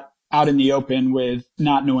caught out in the open with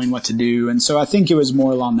not knowing what to do. And so I think it was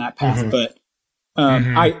more along that path. But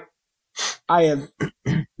I have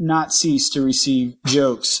not ceased to receive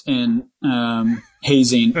jokes and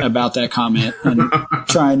hazing about that comment and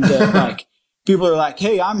trying to like. People are like,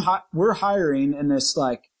 "Hey, we're hiring in this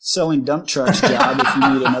like selling dump trucks job if you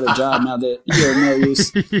need another job now that you're no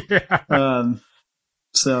use."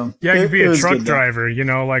 So you could be a truck driver,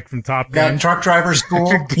 like from Top Gun. Truck driver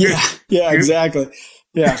school. yeah, exactly.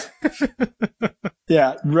 Yeah,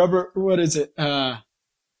 yeah. Rubber. What is it? I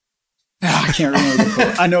can't remember the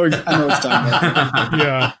quote. I know what you're talking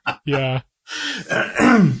about.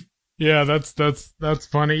 Yeah. That's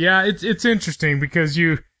funny. Yeah, it's interesting because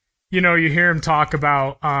you hear him talk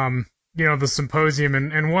about the symposium,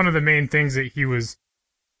 and one of the main things that he was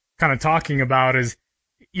kind of talking about is,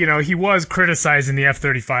 he was criticizing the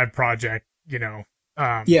F-35 project,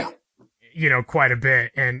 quite a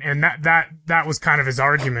bit. And that was kind of his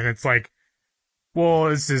argument. It's like, well,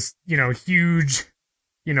 it's this, huge,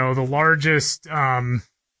 the largest, I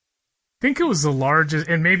think it was the largest,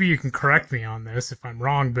 and maybe you can correct me on this if I'm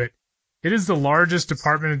wrong, but it is the largest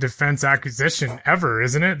Department of Defense acquisition ever,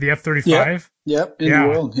 isn't it? The F-35? Yep. In the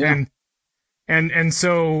world. Yeah. And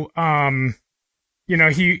so,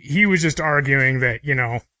 he was just arguing that,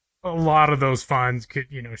 a lot of those funds could,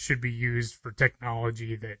 should be used for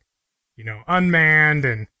technology that, unmanned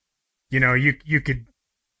and, you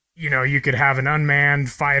could have an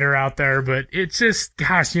unmanned fighter out there, but it's just,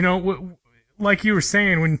 gosh, like you were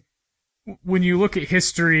saying, when you look at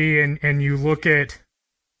history and you look at,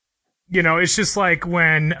 it's just like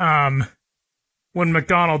when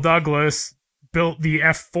McDonnell Douglas built the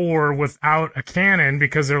F-4 without a cannon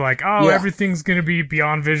because they're like, everything's going to be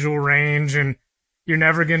beyond visual range and you're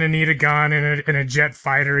never going to need a gun and a jet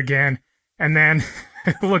fighter again. And then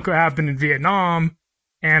look what happened in Vietnam.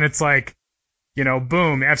 And it's like,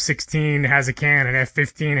 boom, F-16 has a cannon,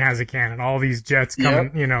 F-15 has a cannon, all these jets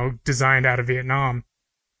coming, designed out of Vietnam.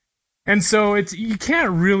 And so you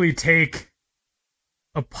can't really take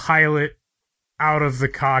a pilot out of the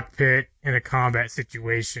cockpit in a combat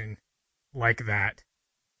situation like that,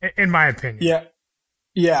 in my opinion.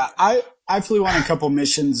 Yeah. I flew on a couple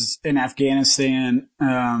missions in Afghanistan,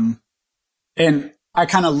 and I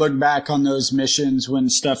kind of look back on those missions when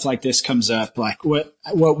stuff like this comes up, like what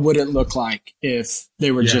would it look like if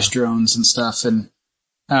they were just drones and stuff. And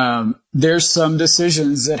there's some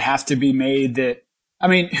decisions that have to be made that, I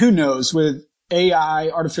mean, who knows with AI,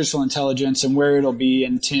 artificial intelligence, and where it'll be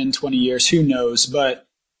in 10, 20 years, who knows? But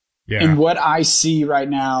in what I see right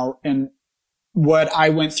now and what I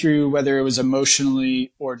went through, whether it was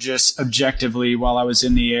emotionally or just objectively while I was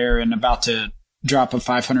in the air and about to drop a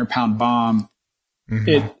 500-pound bomb,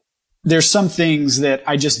 there's some things that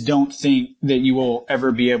I just don't think that you will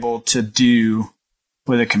ever be able to do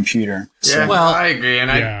with a computer. Yeah, well, I agree. And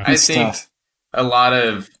I think tough. A lot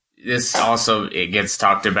of this also, it gets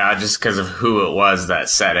talked about just because of who it was that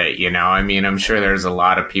said it, I mean, I'm sure there's a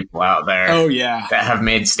lot of people out there that have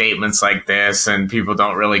made statements like this, and people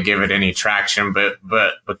don't really give it any traction, but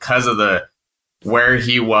because of where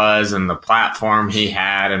he was and the platform he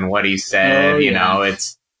had and what he said,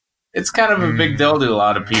 it's kind of a big deal to a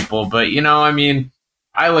lot of people. But, I mean,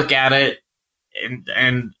 I look at it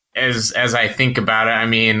and as I think about it, I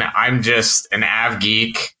mean, I'm just an av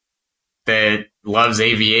geek that loves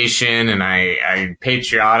aviation, and I'm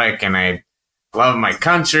patriotic, and I love my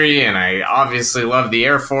country, and I obviously love the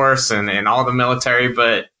Air Force and all the military.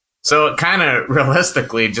 But so it kind of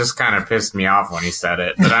realistically just kind of pissed me off when he said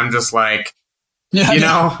it. But I'm just like,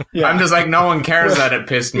 I'm just like, no one cares that it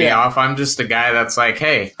pissed me off. I'm just a guy that's like,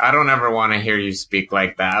 hey, I don't ever want to hear you speak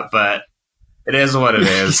like that, but it is what it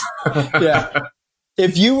is.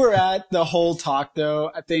 If you were at the whole talk,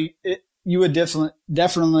 though, I think you would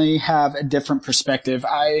definitely have a different perspective.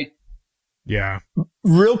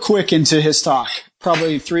 Real quick into his talk,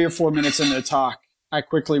 probably 3 or 4 minutes into the talk, I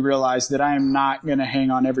quickly realized that I am not going to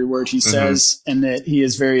hang on every word he says, and that he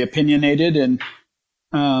is very opinionated and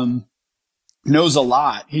knows a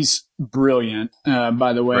lot. He's brilliant,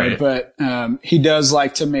 by the way, but he does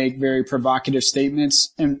like to make very provocative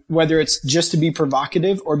statements, and whether it's just to be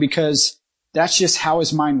provocative or because that's just how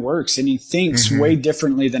his mind works, and he thinks way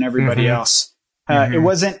differently than everybody else. It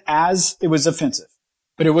was offensive,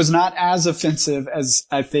 but it was not as offensive as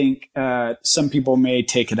I think some people may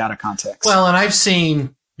take it out of context. Well, and I've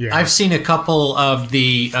seen a couple of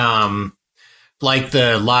the like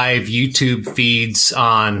the live YouTube feeds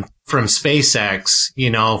from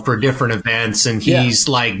SpaceX, for different events, and he's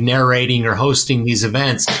like narrating or hosting these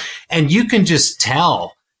events, and you can just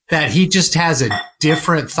tell that he just has a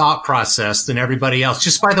different thought process than everybody else,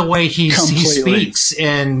 just by the way he speaks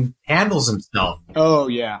and handles himself. Oh,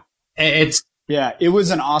 yeah. It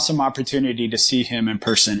was an awesome opportunity to see him in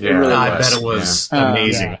person. It really was. I bet it was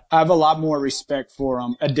amazing. I have a lot more respect for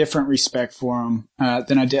him, a different respect for him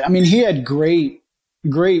than I did. I mean, he had great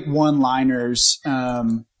one-liners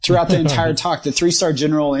throughout the entire talk. The 3-star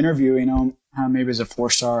general interviewing him, maybe it was a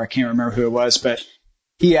 4-star, I can't remember who it was, but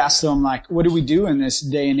he asked them, like, what do we do in this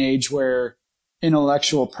day and age where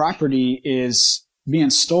intellectual property is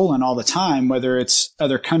being stolen all the time, whether it's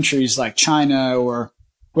other countries like China or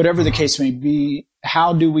whatever the case may be?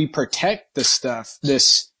 How do we protect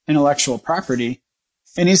this intellectual property?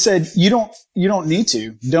 And he said, you don't need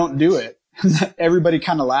to. Don't do it. Everybody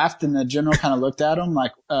kind of laughed, and the general kind of looked at him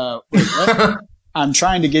like, wait, what? I'm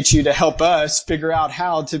trying to get you to help us figure out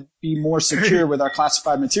how to be more secure with our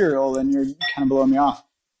classified material, and you're kind of blowing me off.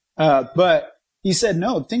 But he said,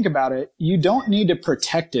 no, think about it. You don't need to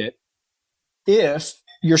protect it if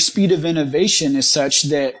your speed of innovation is such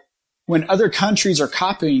that when other countries are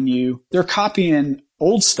copying you, they're copying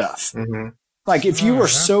old stuff. Like if you were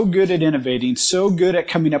so good at innovating, so good at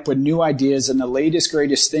coming up with new ideas and the latest,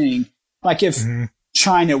 greatest thing, like if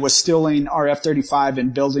China was stealing our F-35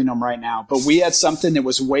 and building them right now, but we had something that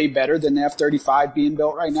was way better than the F-35 being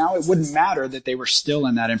built right now, it wouldn't matter that they were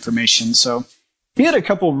stealing that information. So he had a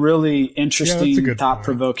couple really interesting,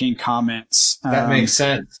 thought-provoking comments. That makes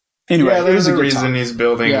sense. Anyway, there's a reason he's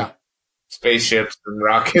building spaceships and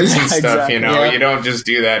rockets and stuff. You don't just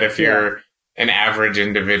do that if you're an average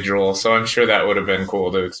individual. So I'm sure that would have been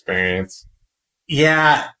cool to experience.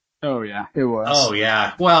 Yeah. Oh yeah, it was. Oh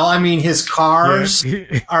yeah. Well, I mean, his cars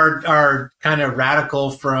are kind of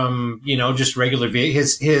radical from just regular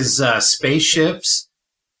vehicles. His spaceships.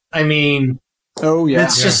 I mean. Oh yeah.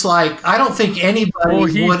 It's just like, I don't think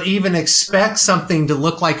anybody would even expect something to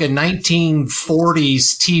look like a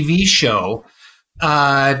 1940s TV show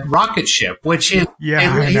rocket ship, which is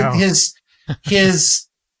I know. his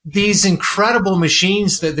these incredible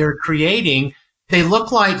machines that they're creating. They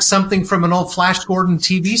look like something from an old Flash Gordon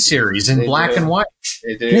TV series in black and white.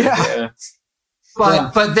 They do. Yeah.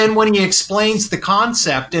 But then when he explains the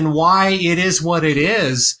concept and why it is what it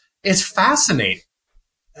is, it's fascinating.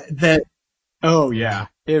 It really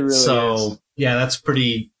is. Yeah, that's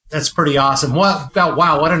pretty awesome. Wow,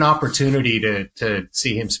 what an opportunity to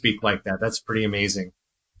see him speak like that. That's pretty amazing.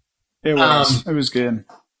 It was. It was good.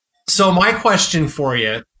 So my question for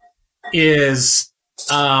you is,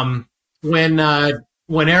 when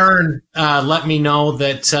Aaron let me know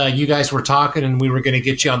that you guys were talking and we were going to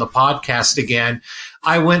get you on the podcast again,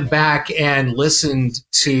 I went back and listened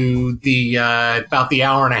to the about the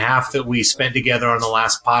hour and a half that we spent together on the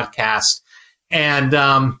last podcast. And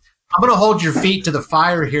I'm going to hold your feet to the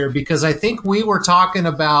fire here because I think we were talking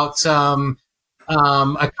about a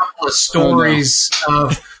couple of stories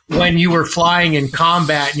of when you were flying in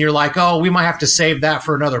combat and you're like, oh, we might have to save that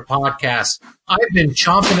for another podcast. I've been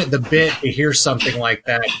chomping at the bit to hear something like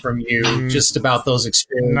that from you, just about those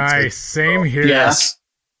experiences. Nice. Same here. Yes.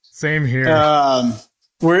 Same here.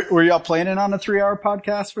 Were y'all planning on a 3-hour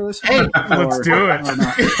podcast for this one? Hey, let's do it.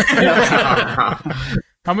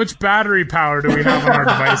 How much battery power do we have on our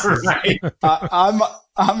devices? Right. I'm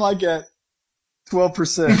like at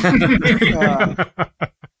 12%.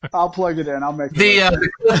 I'll plug it in. I'll make the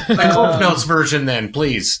Cliff Notes version then,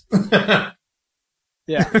 please.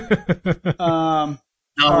 Yeah. All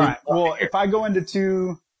right. Well, if I go into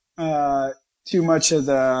too much of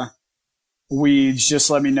the weeds, just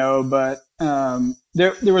let me know. But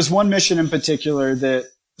there was one mission in particular that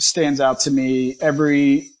stands out to me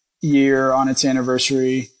every year on its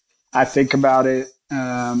anniversary. I think about it.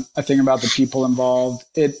 I think about the people involved.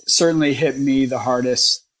 It certainly hit me the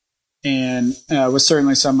hardest, and was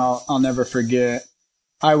certainly something I'll never forget.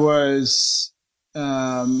 I was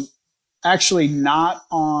actually not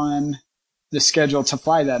on the schedule to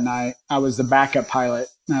fly that night. I was the backup pilot.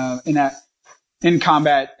 In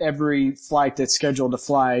combat, every flight that's scheduled to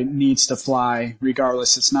fly needs to fly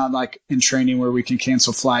regardless. It's not like in training where we can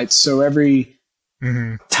cancel flights. So every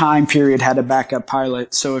time period had a backup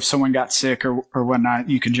pilot. So if someone got sick or whatnot,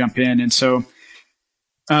 you could jump in. And so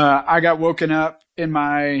I got woken up in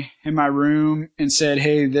my room and said,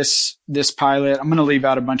 hey, this pilot, I'm going to leave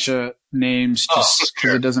out a bunch of names just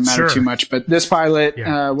because it doesn't matter too much. But this pilot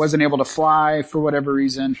wasn't able to fly for whatever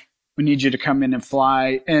reason. We need you to come in and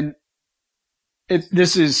fly. And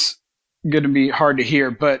this is going to be hard to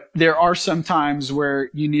hear, but there are some times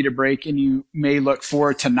where you need a break and you may look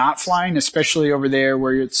forward to not flying, especially over there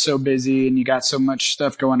where it's so busy and you got so much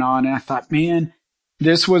stuff going on. And I thought, man,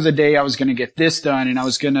 this was a day I was going to get this done, and I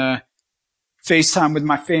was going to FaceTime with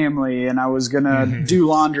my family, and I was going to do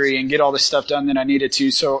laundry and get all this stuff done that I needed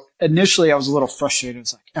to. So initially I was a little frustrated. I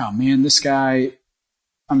was like, oh man, this guy,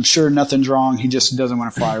 I'm sure nothing's wrong. He just doesn't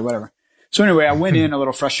want to fly or whatever. So anyway, I went in a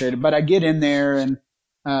little frustrated, but I get in there and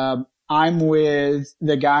I'm with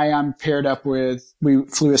the guy I'm paired up with. We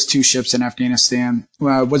flew as 2 ships in Afghanistan.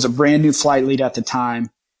 Was a brand new flight lead at the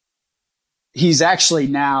time. He's actually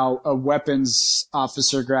now a weapons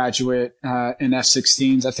officer graduate in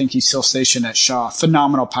F-16s. I think he's still stationed at Shaw.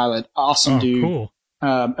 Phenomenal pilot. Awesome dude. Cool.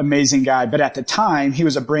 Amazing guy. But at the time, he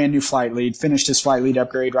was a brand new flight lead, finished his flight lead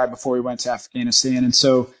upgrade right before he went to Afghanistan. And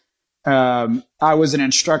so I was an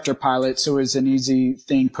instructor pilot, so it was an easy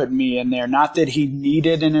thing putting me in there. Not that he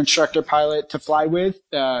needed an instructor pilot to fly with,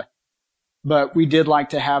 but we did like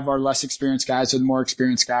to have our less experienced guys with more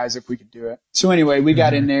experienced guys if we could do it. So anyway, we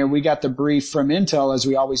got in there. We got the brief from Intel, as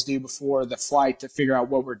we always do before the flight, to figure out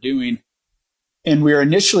what we're doing. And we were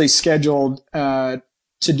initially scheduled to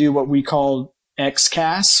do what we called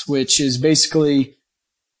XCAS, which is basically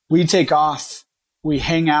we take off, we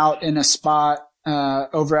hang out in a spot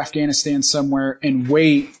over Afghanistan somewhere and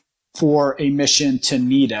wait for a mission to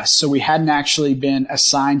need us. So we hadn't actually been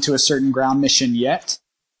assigned to a certain ground mission yet.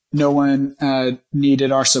 No one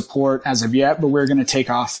needed our support as of yet, but we were going to take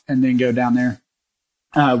off and then go down there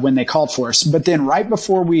when they called for us. But then right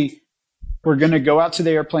before we were going to go out to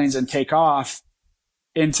the airplanes and take off,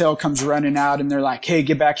 Intel comes running out and they're like, hey,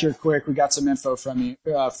 get back here quick. We got some info from you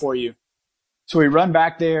for you. So we run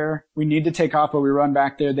back there. We need to take off, but we run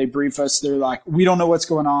back there. They brief us. They're like, we don't know what's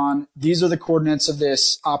going on. These are the coordinates of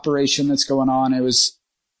this operation that's going on. It was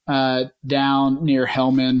down near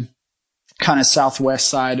Helmand, kind of southwest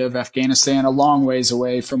side of Afghanistan, a long ways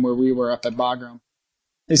away from where we were up at Bagram.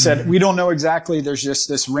 They said, we don't know exactly. There's just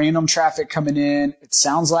this random traffic coming in. It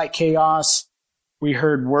sounds like chaos. We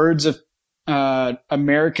heard words of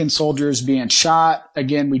American soldiers being shot.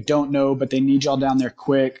 Again, we don't know, but they need y'all down there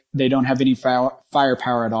quick. They don't have any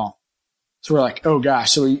firepower at all. So we're like, oh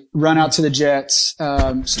gosh. So we run out to the jets,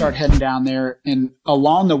 start heading down there. And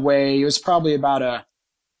along the way, it was probably about a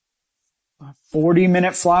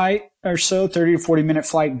 40-minute flight or so, 30 to 40-minute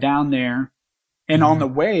flight down there. And on the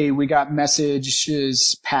way, we got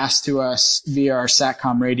messages passed to us via our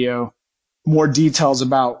SATCOM radio, more details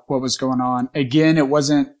about what was going on. Again, it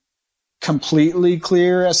wasn't completely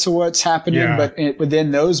clear as to what's happening, but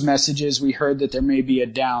within those messages, we heard that there may be a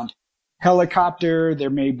downed helicopter. There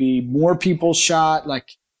may be more people shot.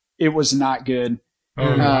 Like, it was not good.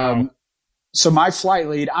 Oh, wow. So my flight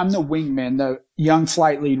lead, I'm the wingman. The young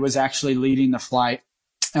flight lead was actually leading the flight.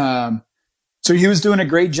 So he was doing a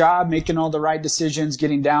great job, making all the right decisions,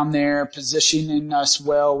 getting down there, positioning us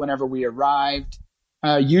well whenever we arrived.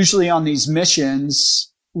 Usually on these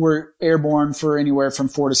missions, we're airborne for anywhere from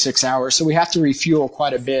 4 to 6 hours. So we have to refuel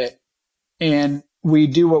quite a bit. And we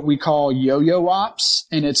do what we call yo-yo ops.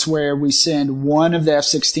 And it's where we send one of the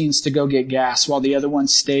F-16s to go get gas while the other one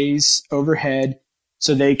stays overhead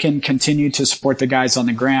so they can continue to support the guys on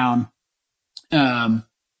the ground,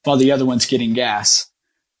 while the other one's getting gas.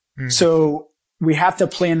 So we have to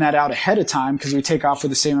plan that out ahead of time because we take off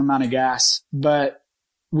with the same amount of gas, but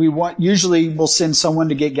usually we'll send someone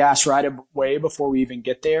to get gas right away before we even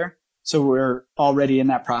get there. So we're already in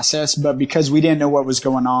that process. But because we didn't know what was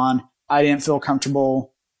going on, I didn't feel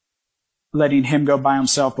comfortable letting him go by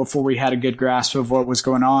himself before we had a good grasp of what was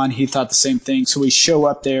going on. He thought the same thing. So we show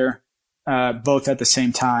up there, both at the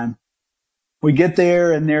same time. We get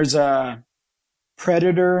there and there's a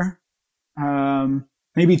Predator,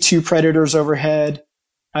 maybe 2 Predators overhead,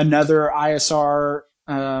 another ISR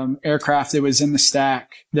aircraft that was in the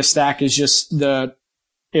stack. The stack is just the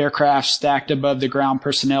aircraft stacked above the ground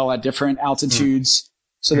personnel at different altitudes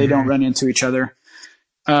so they don't run into each other.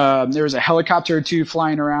 There was a helicopter or 2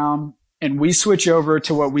 flying around, and we switch over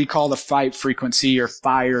to what we call the fight frequency, or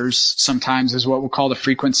fires sometimes is what we'll call the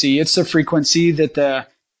frequency. It's the frequency that the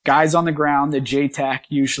guys on the ground, the JTAC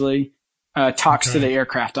usually, talks to the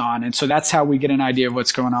aircraft on. And so that's how we get an idea of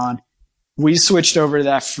what's going on. We switched over to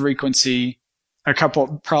that frequency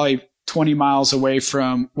probably 20 miles away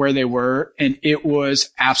from where they were. And it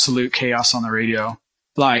was absolute chaos on the radio,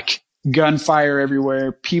 like gunfire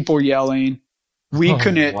everywhere, people yelling. We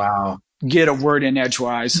couldn't get a word in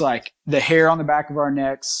edgewise. Like, the hair on the back of our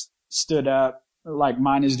necks stood up like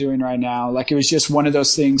mine is doing right now. Like, it was just one of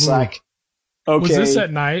those things. Like, okay. Was this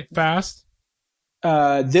at night fast?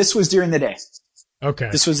 This was during the day. Okay.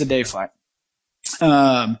 This was a day flight.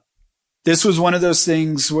 This was one of those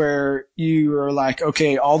things where you are like,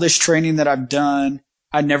 okay, all this training that I've done,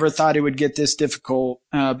 I never thought it would get this difficult,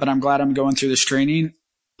 but I'm glad I'm going through this training.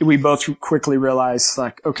 We both quickly realized,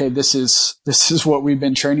 like, okay, this is what we've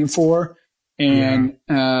been training for, and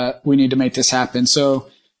we need to make this happen. So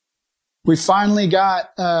we finally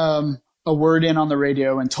got a word in on the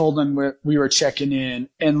radio and told them we were checking in,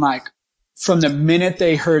 and like, from the minute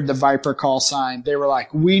they heard the Viper call sign, they were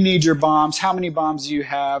like, we need your bombs. How many bombs do you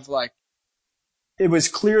have? Like, it was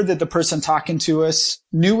clear that the person talking to us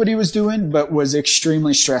knew what he was doing, but was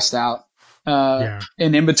extremely stressed out. And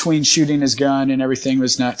in between shooting his gun and everything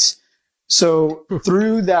was nuts. So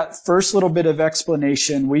through that first little bit of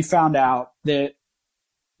explanation, we found out that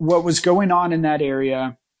what was going on in that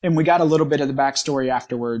area, and we got a little bit of the backstory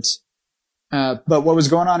afterwards. But what was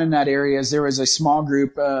going on in that area is there was a small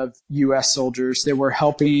group of U.S. soldiers that were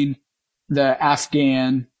helping the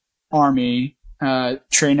Afghan army,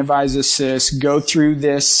 train, advise, assist, go through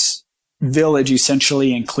this village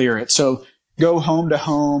essentially and clear it. So go home to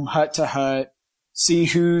home, hut to hut, see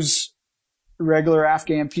who's regular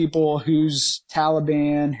Afghan people, who's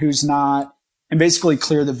Taliban, who's not, and basically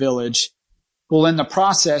clear the village. Well, in the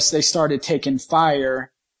process, they started taking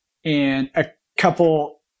fire, and a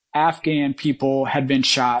couple Afghan people had been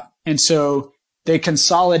shot. And so they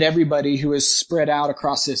consolidated everybody who was spread out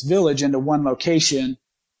across this village into one location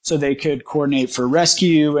so they could coordinate for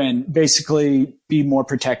rescue and basically be more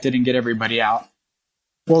protected and get everybody out.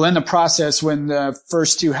 Well, in the process, when the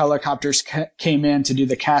first 2 helicopters came in to do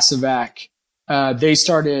the CASEVAC, they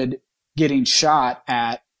started getting shot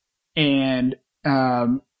at, and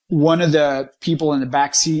one of the people in the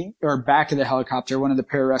back seat or back of the helicopter, one of the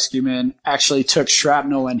pararescue men, actually took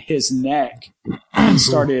shrapnel in his neck and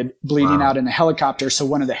started bleeding out in the helicopter. So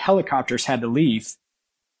one of the helicopters had to leave.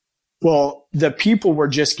 Well, the people were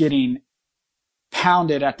just getting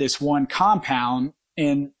pounded at this one compound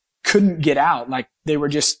and couldn't get out. Like, they were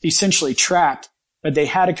just essentially trapped, but they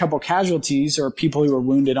had a couple casualties or people who were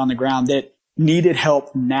wounded on the ground that needed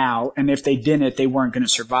help now. And if they didn't, they weren't going to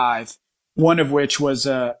survive. one of which was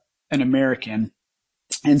an American.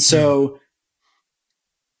 And so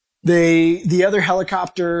the other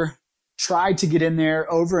helicopter tried to get in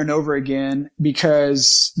there over and over again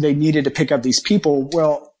because they needed to pick up these people.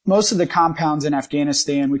 Well, most of the compounds in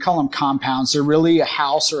Afghanistan, we call them compounds. They're really a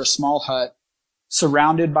house or a small hut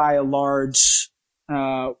surrounded by a large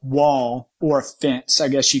wall or a fence, I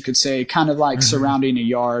guess you could say, kind of like surrounding a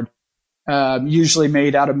yard, usually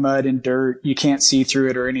made out of mud and dirt. You can't see through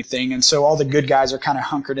it or anything. And so all the good guys are kind of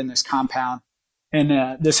hunkered in this compound,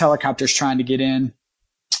 and this helicopter's trying to get in.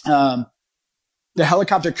 The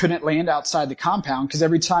helicopter couldn't land outside the compound because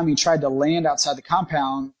every time he tried to land outside the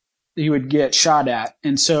compound, he would get shot at.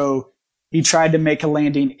 And so he tried to make a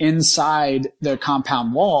landing inside the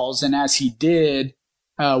compound walls. And as he did,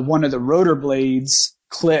 one of the rotor blades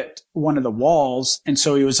clipped one of the walls. And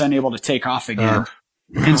so he was unable to take off again.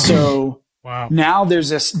 And so now there's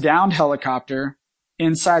this downed helicopter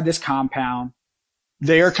inside this compound.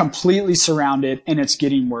 They are completely surrounded, and it's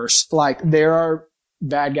getting worse. Like, there are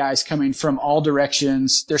bad guys coming from all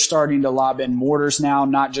directions. They're starting to lob in mortars now,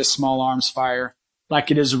 not just small arms fire. Like,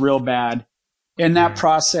 it is real bad. In that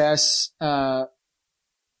process,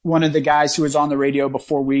 one of the guys who was on the radio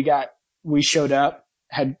before we showed up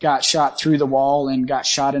had got shot through the wall and got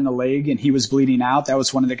shot in the leg, and he was bleeding out. That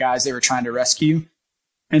was one of the guys they were trying to rescue.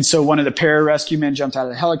 And so one of the pararescue men jumped out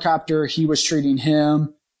of the helicopter. He was treating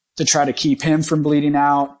him to try to keep him from bleeding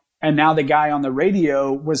out. And now the guy on the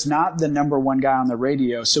radio was not the number one guy on the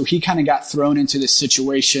radio. So he kind of got thrown into this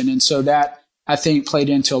situation. And so that, I think, played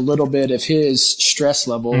into a little bit of his stress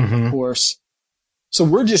level, of course. So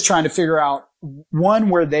we're just trying to figure out, one,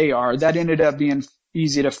 where they are. That ended up being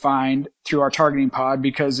easy to find through our targeting pod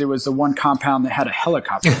because it was the one compound that had a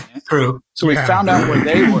helicopter in it. True. So we found out where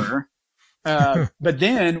they were. But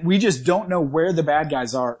then we just don't know where the bad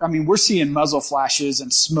guys are. I mean, we're seeing muzzle flashes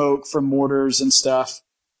and smoke from mortars and stuff,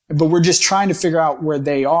 but we're just trying to figure out where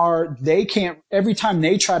they are. They can't, every time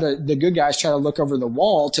the good guys try to look over the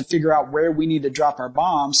wall to figure out where we need to drop our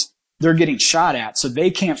bombs, they're getting shot at. So they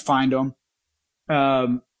can't find them.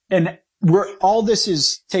 And all this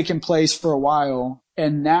is taking place for a while.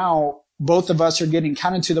 And now both of us are getting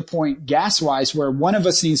kind of to the point gas wise where one of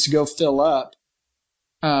us needs to go fill up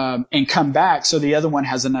and come back so the other one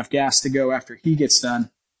has enough gas to go after he gets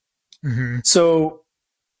done. So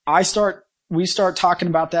we start talking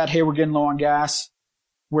about that. Hey, we're getting low on gas.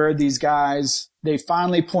 Where are these guys? They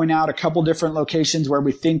finally point out a couple different locations where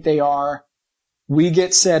we think they are. We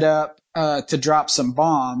get set up to drop some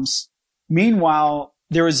bombs. Meanwhile,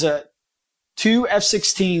 there was two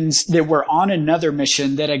F-16s that were on another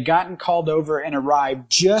mission that had gotten called over and arrived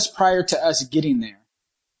just prior to us getting there.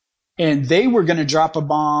 And they were going to drop a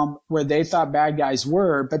bomb where they thought bad guys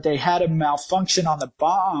were, but they had a malfunction on the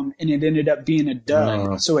bomb and it ended up being a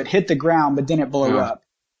dud. So it hit the ground, but then it blew up.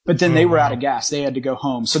 But then they were out of gas. They had to go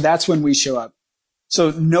home. So that's when we show up.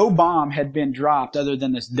 So no bomb had been dropped other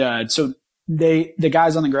than this dud. So the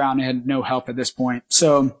guys on the ground had no help at this point.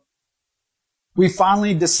 So we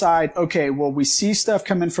finally decide, okay, well, we see stuff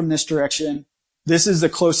coming from this direction. This is the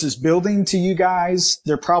closest building to you guys.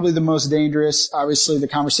 They're probably the most dangerous. Obviously, the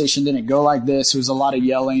conversation didn't go like this. It was a lot of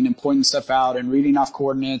yelling and pointing stuff out and reading off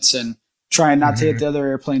coordinates and trying not to hit the other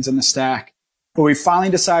airplanes in the stack. But we finally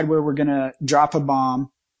decide where we're going to drop a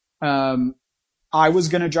bomb. I was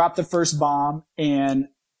going to drop the first bomb, and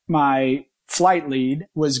my flight lead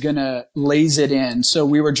was going to laze it in. So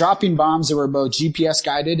we were dropping bombs that were both GPS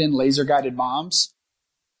guided and laser guided bombs.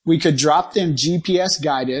 We could drop them GPS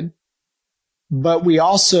guided, but we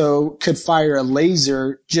also could fire a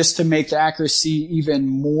laser just to make the accuracy even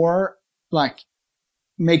more, like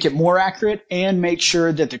make it more accurate and make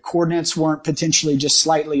sure that the coordinates weren't potentially just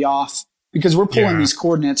slightly off, because we're pulling these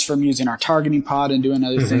coordinates from using our targeting pod and doing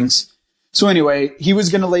other things. So anyway, he was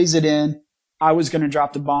going to laze it in. I was going to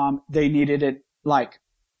drop the bomb. They needed it like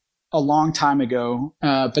a long time ago.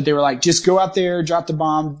 But they were like, just go out there, drop the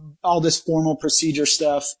bomb, all this formal procedure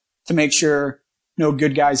stuff to make sure no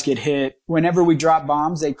good guys get hit. Whenever we drop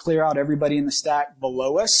bombs, they clear out everybody in the stack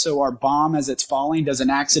below us. So our bomb, as it's falling, doesn't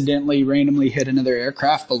accidentally randomly hit another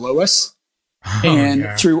aircraft below us.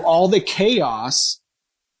 Through all the chaos,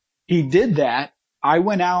 he did that. I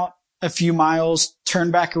went out a few miles,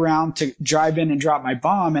 turned back around to drive in and drop my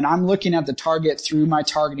bomb. And I'm looking at the target through my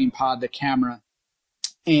targeting pod, the camera.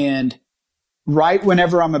 And right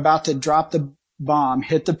whenever I'm about to drop the bomb,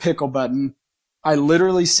 hit the pickle button, I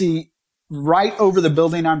literally see right over the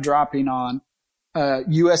building I'm dropping on a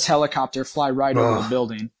U.S. helicopter fly right over the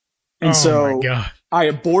building. And so I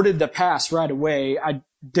aborted the pass right away. I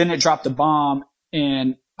didn't drop the bomb,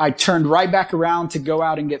 and I turned right back around to go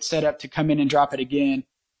out and get set up to come in and drop it again.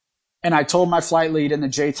 And I told my flight lead and the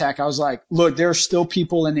JTAC, I was like, look, there are still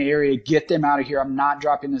people in the area. Get them out of here. I'm not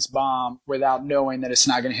dropping this bomb without knowing that it's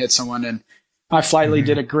not going to hit someone. And my flight lead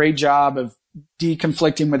did a great job of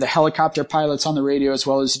deconflicting with the helicopter pilots on the radio as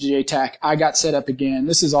well as the JTAC. I got set up again.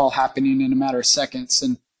 This is all happening in a matter of seconds,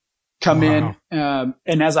 and come in.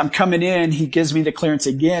 And as I'm coming in, he gives me the clearance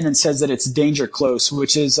again and says that it's danger close,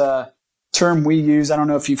 which is a term we use. I don't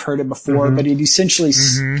know if you've heard it before, but it essentially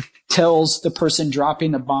tells the person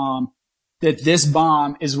dropping the bomb that this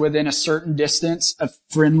bomb is within a certain distance of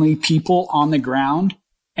friendly people on the ground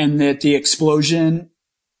and that the explosion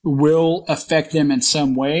will affect them in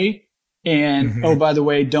some way. And, oh, by the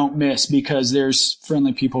way, don't miss because there's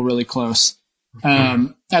friendly people really close.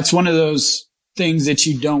 That's one of those things that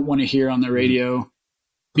you don't want to hear on the radio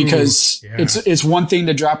because it's one thing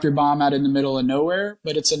to drop your bomb out in the middle of nowhere,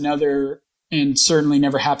 but it's another, and certainly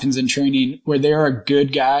never happens in training, where there are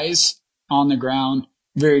good guys on the ground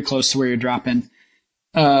very close to where you're dropping.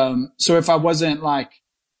 So if I wasn't like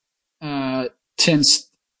tense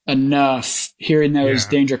enough, hearing those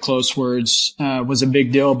danger close words was a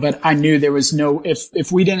big deal. But I knew there was no,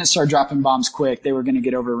 if we didn't start dropping bombs quick, they were going to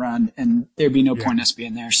get overrun and there'd be no point in us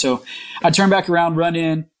being there. So I turned back around, run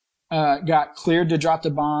in, got cleared to drop the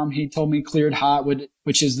bomb. He told me cleared hot,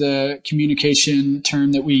 which is the communication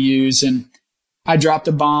term that we use. And I dropped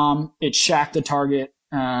the bomb. It shacked the target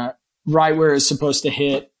right where it's supposed to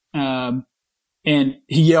hit. And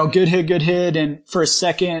he yelled, good hit, good hit. And for a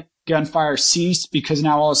second, gunfire ceased because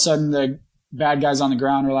now all of a sudden the bad guys on the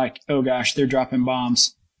ground are like, oh gosh, they're dropping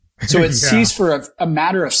bombs. So it ceased for a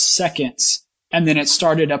matter of seconds. And then it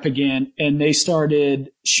started up again and they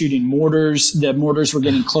started shooting mortars. The mortars were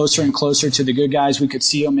getting closer and closer to the good guys. We could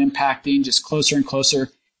see them impacting just closer and closer.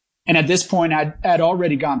 And at this point, I'd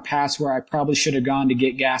already gone past where I probably should have gone to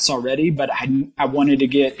get gas already, but I wanted to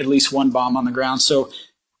get at least one bomb on the ground. So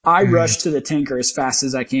I rushed to the tanker as fast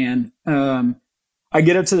as I can. I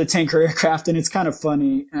get up to the tanker aircraft and it's kind of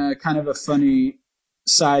funny, kind of a funny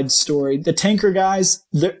side story. The tanker guys,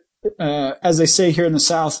 as they say here in the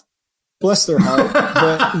South, bless their heart,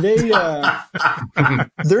 but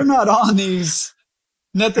they're not on these.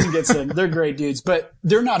 Nothing against them. They're great dudes, but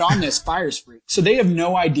they're not on this fire spree. So they have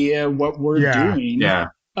no idea what we're doing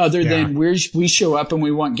other than we show up and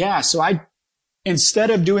we want gas. So instead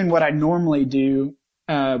of doing what I normally do,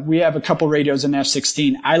 we have a couple radios in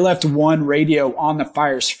F-16. I left one radio on the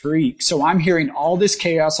fire spree. So I'm hearing all this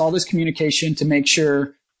chaos, all this communication to make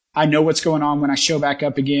sure I know what's going on when I show back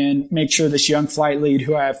up again, make sure this young flight lead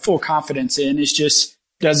who I have full confidence in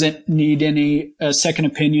doesn't need any second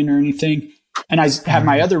opinion or anything. And I have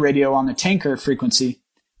my other radio on the tanker frequency.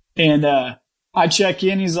 And I check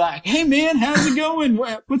in. He's like, hey, man, how's it going?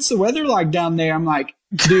 What's the weather like down there? I'm like,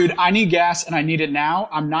 dude, I need gas and I need it now.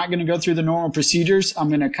 I'm not going to go through the normal procedures. I'm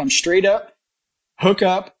going to come straight up, hook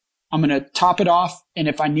up. I'm going to top it off. And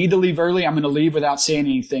if I need to leave early, I'm going to leave without saying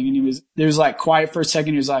anything. And there was like quiet for a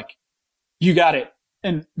second. He was like, you got it.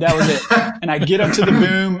 And that was it. And I get up to the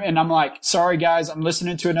boom and I'm like, sorry, guys, I'm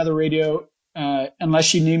listening to another radio.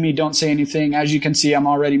 Unless you need me, don't say anything. As you can see, I'm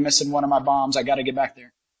already missing one of my bombs. I got to get back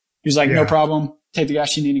there. He was like, no problem. Take the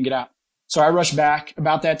gas you need and get out. So I rushed back.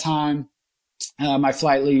 About that time, my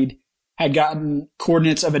flight lead had gotten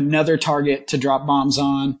coordinates of another target to drop bombs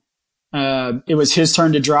on. It was his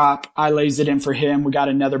turn to drop. I lazed it in for him. We got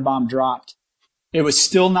another bomb dropped. It was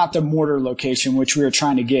still not the mortar location, which we were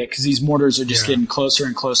trying to get because these mortars are just getting closer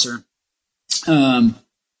and closer.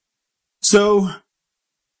 So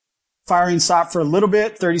firing stopped for a little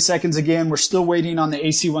bit, 30 seconds again. We're still waiting on the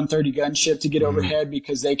AC-130 gunship to get overhead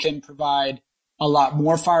because they can provide a lot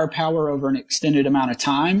more firepower over an extended amount of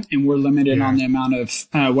time, and we're limited on the amount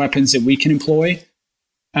of weapons that we can employ.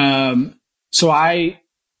 So I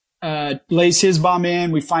lays his bomb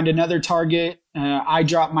in. We find another target. I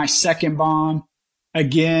drop my second bomb.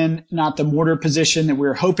 Again, not the mortar position that we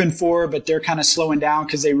were hoping for, but they're kind of slowing down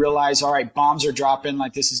because they realize, all right, bombs are dropping,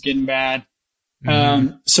 like this is getting bad.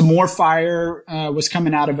 Some more fire was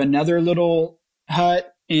coming out of another little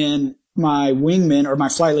hut, and my wingman or my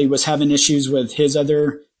flight lead was having issues with his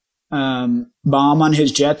other bomb on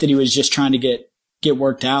his jet that he was just trying to get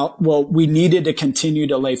worked out. Well, we needed to continue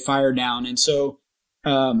to lay fire down, and so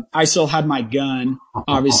I still had my gun,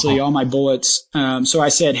 obviously, all my bullets. So I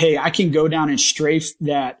said, hey, I can go down and strafe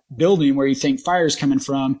that building where you think fire is coming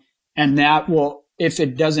from, and that will, if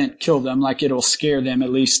it doesn't kill them, like it'll scare them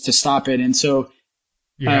at least to stop it. And so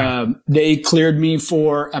they cleared me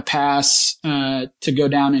for a pass to go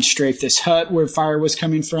down and strafe this hut where fire was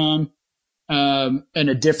coming from in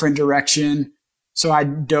a different direction. So I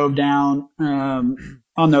dove down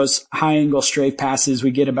on those high angle strafe passes.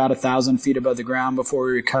 We get about 1,000 feet above the ground before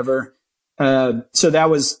we recover. So that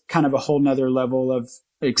was kind of a whole nother level of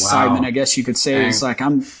excitement, Wow. I guess you could say. Dang. It's like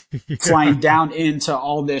I'm flying down into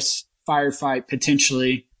all this firefight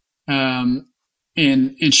potentially, and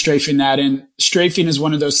strafing that. And strafing is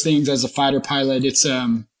one of those things as a fighter pilot. It's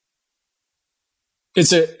a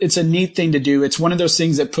neat thing to do. It's one of those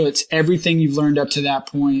things that puts everything you've learned up to that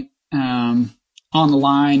point, on the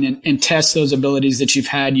line and test those abilities that you've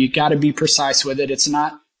had. You got to be precise with it. It's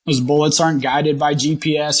not, those bullets aren't guided by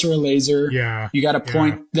GPS or a laser. Yeah. You got to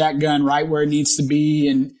point that gun right where it needs to be,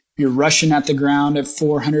 and you're rushing at the ground at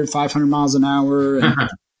 400, 500 miles an hour. And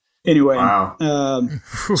anyway, Wow.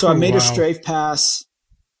 so I made a strafe pass,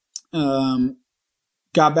 got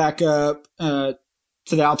back up to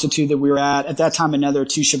the altitude that we were at. At that time, another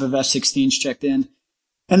 2 ship of F-16s checked in.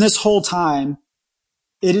 And this whole time,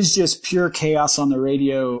 it is just pure chaos on the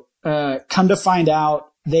radio. Come to find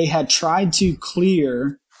out, they had tried to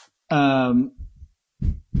clear an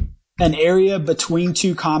area between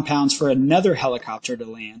 2 compounds for another helicopter to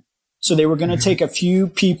land. So they were going to take a few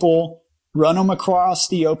people, run them across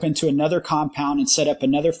the open to another compound and set up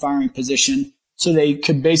another firing position so they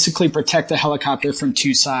could basically protect the helicopter from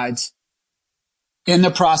 2 sides. In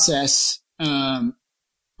the process,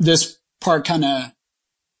 this part kind of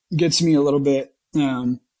gets me a little bit.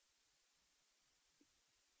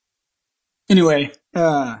 Anyway,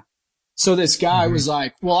 so this guy was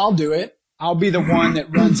like, well, I'll do it. I'll be the one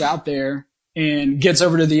that runs out there and gets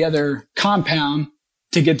over to the other compound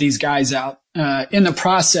to get these guys out. In the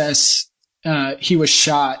process, he was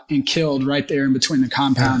shot and killed right there in between the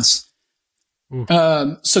compounds.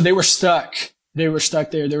 So they were stuck. They were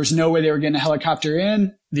stuck there. There was no way they were getting a helicopter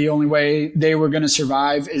in. The only way they were going to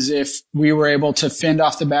survive is if we were able to fend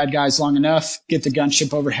off the bad guys long enough, get the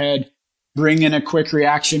gunship overhead, bring in a quick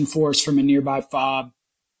reaction force from a nearby FOB,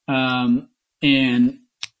 and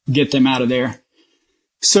get them out of there.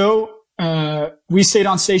 So we stayed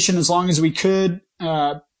on station as long as we could.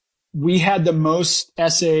 We had the most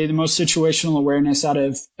SA, the most situational awareness out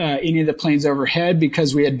of any of the planes overhead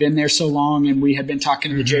because we had been there so long and we had been talking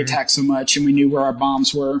to the JTAC so much and we knew where our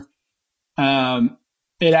bombs were.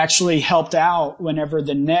 It actually helped out whenever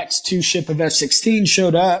the next 2 ship of F-16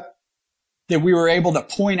 showed up that we were able to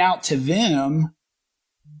point out to them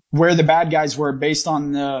where the bad guys were based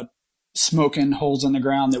on the smoking holes in the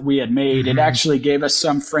ground that we had made. It actually gave us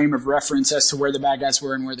some frame of reference as to where the bad guys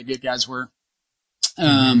were and where the good guys were.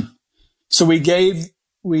 So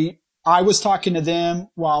I was talking to them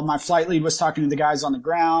while my flight lead was talking to the guys on the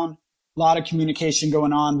ground. A lot of communication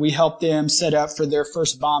going on. We helped them set up for their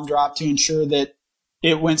first bomb drop to ensure that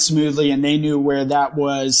it went smoothly and they knew where that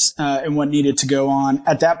was, and what needed to go on.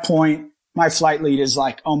 At that point, my flight lead is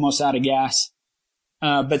like almost out of gas.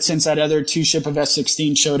 But since that other 2 ship of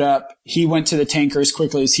F-16 showed up, he went to the tanker as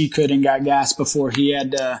quickly as he could and got gas before he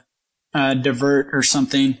had to divert or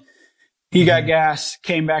something. He got gas,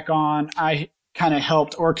 came back on. I kind of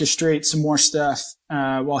helped orchestrate some more stuff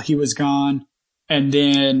while he was gone. And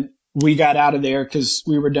then we got out of there because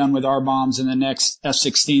we were done with our bombs and the next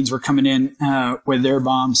F-16s were coming in with their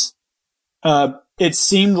bombs. It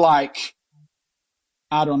seemed like,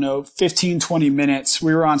 I don't know, 15, 20 minutes.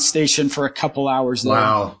 We were on station for a couple hours there.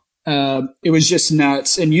 Wow. It was just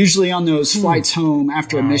nuts. And usually on those flights home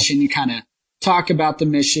after a mission, you kind of talk about the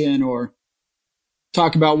mission or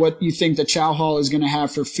talk about what you think the chow hall is going to have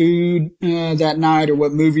for food that night or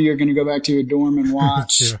what movie you're going to go back to your dorm and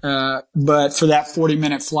watch. But for that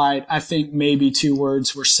 40-minute flight, I think maybe 2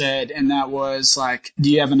 words were said, and that was like, do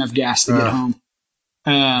you have enough gas to get home?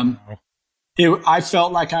 I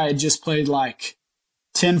felt like I had just played like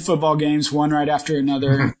 10 football games, one right after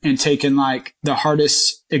another, and taken like the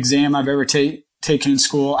hardest exam I've ever taken in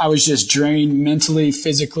school. I was just drained mentally,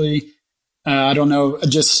 physically. I don't know,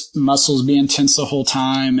 just muscles being tense the whole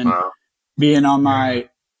time and being on my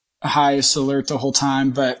highest alert the whole time.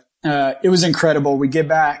 But it was incredible. We get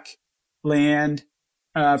back, land.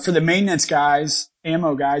 For the maintenance guys,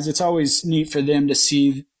 ammo guys, it's always neat for them to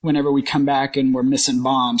see whenever we come back and we're missing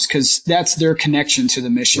bombs because that's their connection to the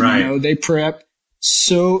mission. Right. You know, they prep.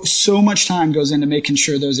 So much time goes into making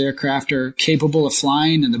sure those aircraft are capable of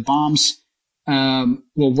flying and the bombs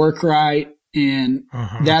will work right. And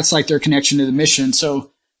that's like their connection to the mission.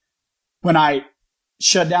 So when I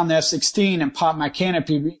shut down the F-16 and popped my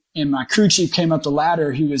canopy and my crew chief came up the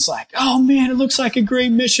ladder, he was like, oh man, it looks like a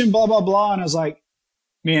great mission, blah, blah, blah. And I was like,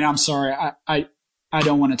 man, I'm sorry. I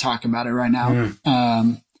don't want to talk about it right now.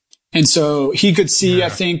 And so he could see, I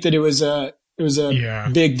think that it was a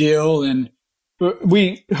big deal. And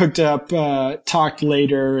we hooked up, talked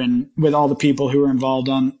later and with all the people who were involved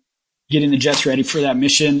on getting the jets ready for that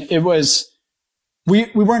mission. It was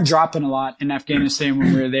we weren't dropping a lot in Afghanistan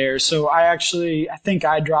when we were there. So I think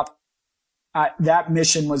I dropped, that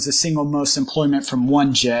mission was the single most employment from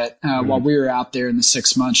one jet while we were out there in the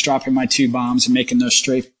 6 months, dropping my 2 bombs and making those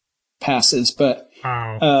strafe passes. But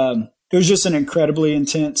it was just an incredibly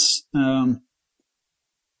intense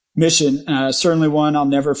mission. Certainly one I'll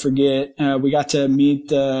never forget. We got to meet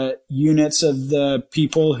the units of the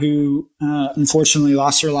people who unfortunately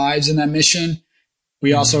lost their lives in that mission.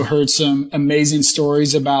 We also heard some amazing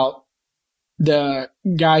stories about the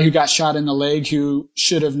guy who got shot in the leg who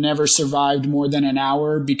should have never survived more than an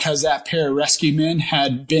hour because that pararescue men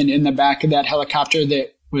had been in the back of that helicopter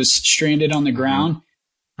that was stranded on the ground.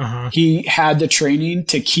 He had the training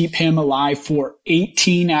to keep him alive for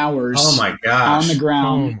 18 hours on the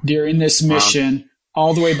ground during this mission,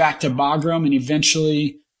 all the way back to Bagram and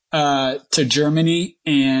eventually to Germany.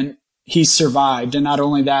 And he survived. And not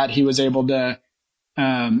only that, he was able to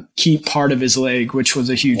keep part of his leg, which was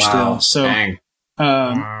a huge deal. So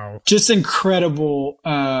just incredible.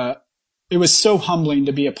 It was so humbling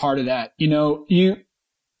to be a part of that. You know,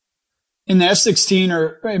 in the F-16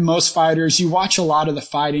 or in most fighters, you watch a lot of the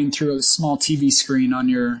fighting through a small TV screen on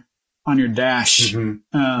your dash.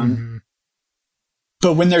 But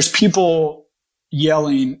when there's people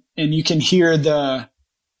yelling and you can hear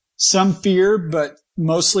some fear, but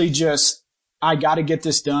mostly just, I got to get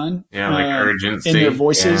this done. Like urgency in their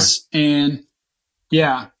voices. And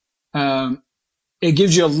it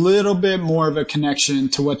gives you a little bit more of a connection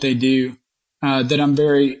to what they do, that I'm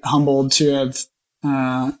very humbled to have,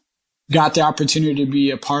 got the opportunity to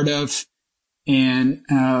be a part of. And,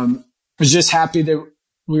 was just happy that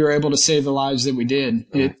we were able to save the lives that we did.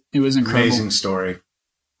 It was incredible. Amazing story.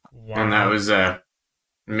 And that was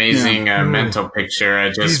amazing mental picture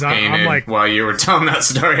I just painted while you were telling that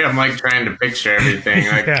story. I'm like trying to picture everything.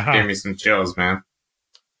 Like gave me some chills, man.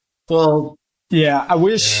 Well, I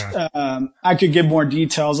wish I could give more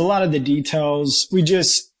details. A lot of the details we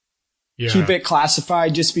just keep it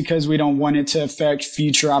classified just because we don't want it to affect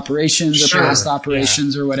future operations or past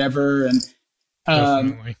operations or whatever. And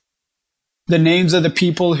the names of the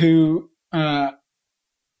people who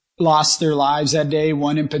lost their lives that day,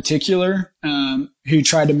 one in particular, who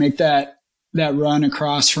tried to make that run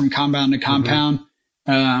across from compound to compound.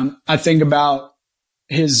 I think about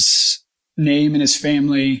his name and his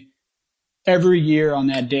family every year on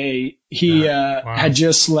that day. He had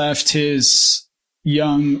just left his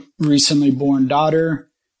young, recently born daughter.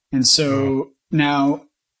 And so now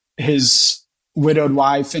his widowed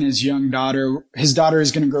wife and his daughter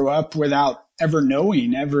is going to grow up without ever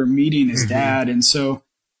meeting his dad. And so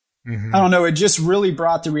I don't know. It just really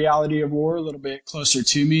brought the reality of war a little bit closer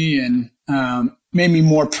to me and made me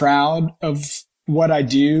more proud of what I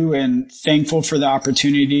do and thankful for the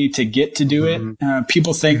opportunity to get to do it.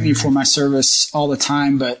 People thank me for my service all the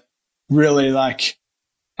time, but really, like,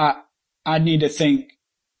 I need to thank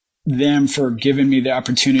them for giving me the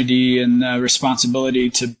opportunity and the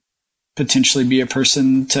responsibility to potentially be a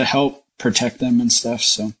person to help protect them and stuff.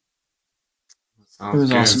 So. It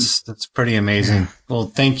was awesome. That's pretty amazing. Well,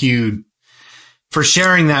 thank you for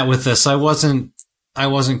sharing that with us. I wasn't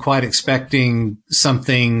quite expecting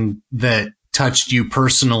something that touched you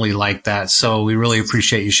personally like that. So we really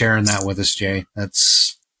appreciate you sharing that with us, Jay.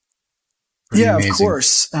 That's amazing. Of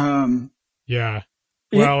course. Well,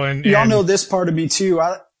 and y'all know this part of me too.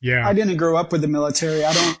 I didn't grow up with the military.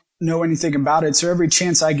 I don't know anything about it. So every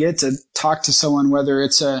chance I get to talk to someone, whether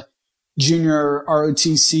it's a junior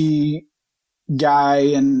ROTC guy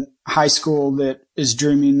in high school that is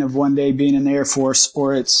dreaming of one day being in the Air Force,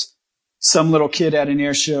 or it's some little kid at an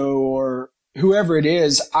air show, or whoever it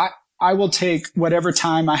is, I will take whatever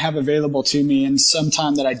time I have available to me and some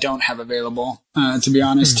time that I don't have available, to be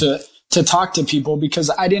honest, to talk to people, because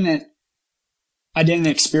I didn't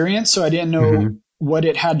experience, so I didn't know what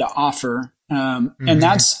it had to offer. And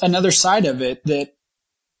that's another side of it that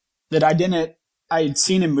I had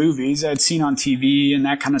seen in movies, I'd seen on TV and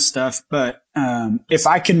that kind of stuff. But if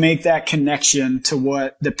I can make that connection to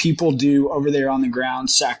what the people do over there on the ground,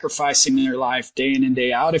 sacrificing their life day in and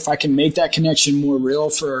day out, if I can make that connection more real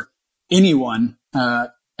for anyone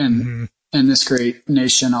in this great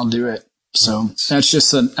nation, I'll do it. So that's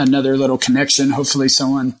just another little connection hopefully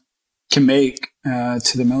someone can make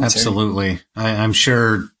to the military. Absolutely. I'm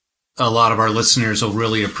sure a lot of our listeners will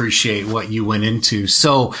really appreciate what you went into.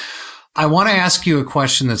 So I want to ask you a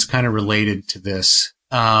question that's kind of related to this.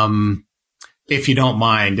 If you don't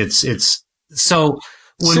mind, it's so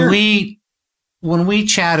when we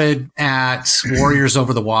chatted at Warriors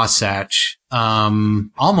Over the Wasatch,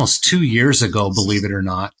 almost 2 years ago, believe it or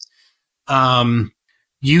not,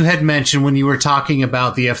 you had mentioned when you were talking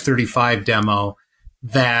about the F-35 demo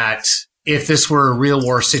that if this were a real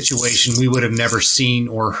war situation, we would have never seen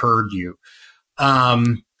or heard you.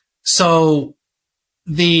 So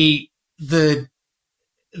the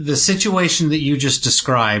situation that you just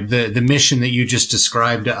described, the mission that you just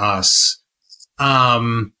described to us,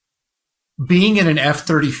 being in an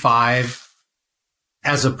F-35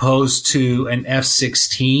 as opposed to an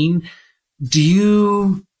F-16, do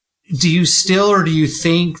you still, or do you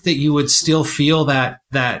think that you would still feel that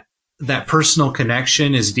personal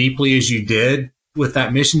connection as deeply as you did with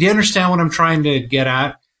that mission? Do you understand what I'm trying to get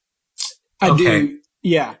at? I do.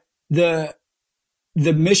 Yeah. The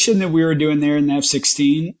mission that we were doing there in the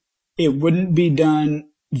F-16, it wouldn't be done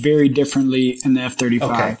very differently in the F-35.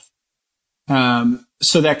 Okay.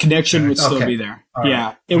 So that connection would still be there. All yeah.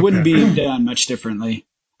 right. It wouldn't be done much differently.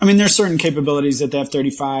 I mean, there's certain capabilities that the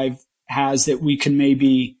F-35 has that we can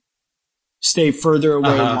maybe stay further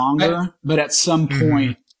away longer, but at some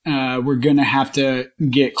point, we're going to have to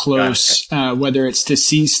get close, whether it's to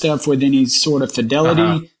see stuff with any sort of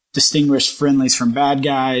fidelity, distinguish friendlies from bad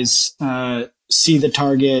guys, see the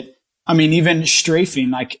target. I mean, even strafing,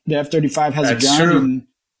 like the F-35 has a gun and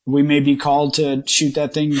we may be called to shoot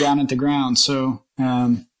that thing down at the ground. So,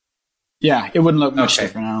 yeah, it wouldn't look much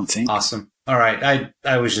different, I don't think. Awesome. All right.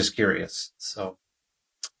 I was just curious. So,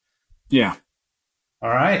 yeah. All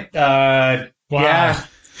right. Wow. Yeah.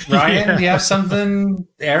 Ryan, do you have something?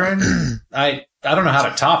 Aaron? I don't know how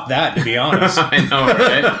to top that, to be honest. I know,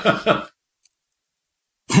 right?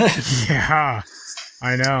 Yeah,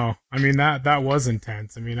 I know. I mean, that was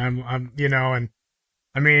intense. I mean, I'm, and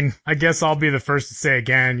I mean, I guess I'll be the first to say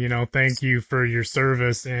again, thank you for your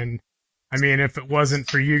service. And I mean, if it wasn't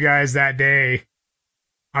for you guys that day,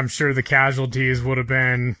 I'm sure the casualties would have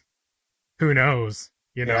been, who knows,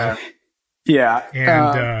 Yeah.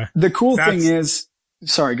 And the cool thing is,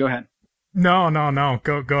 sorry, go ahead. No.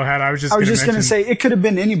 Go ahead. I was just going to say it could have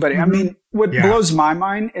been anybody. I mean, what blows my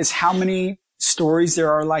mind is how many stories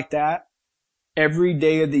there are like that every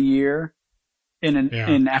day of the year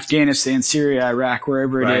in Afghanistan, Syria, Iraq,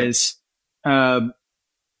 wherever it is. And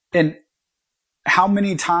how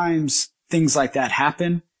many times things like that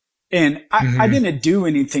happen. And I didn't do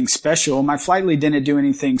anything special. My flight lead didn't do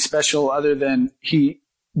anything special other than he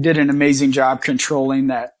did an amazing job controlling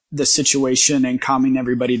the situation and calming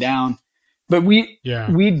everybody down. But we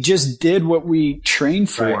just did what we trained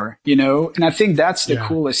for, and I think that's the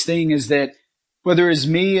coolest thing is that whether it's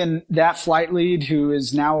me and that flight lead who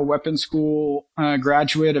is now a weapons school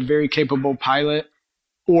graduate, a very capable pilot,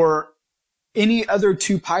 or any other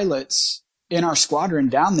two pilots in our squadron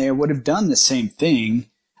down there would have done the same thing.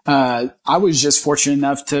 I was just fortunate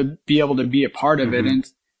enough to be able to be a part of it. And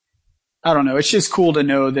I don't know, it's just cool to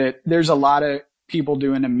know that there's a lot of people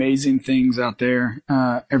doing amazing things out there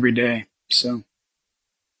every day. So,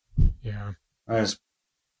 yeah,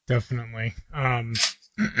 definitely.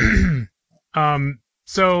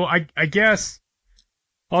 So I guess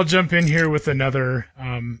I'll jump in here with another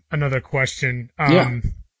question.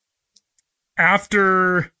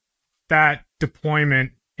 After that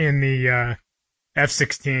deployment in the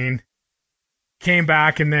F-16, came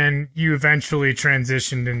back, and then you eventually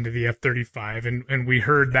transitioned into the F-35, and we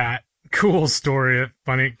heard that cool story,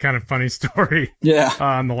 kind of funny story,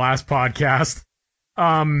 on the last podcast.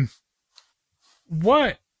 How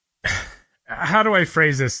do I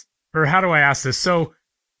phrase this, or how do I ask this? So,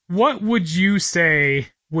 what would you say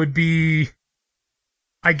would be,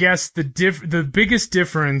 I guess, the biggest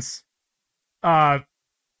difference,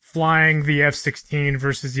 flying the F-16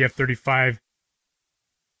 versus the F-35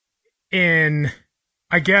 in,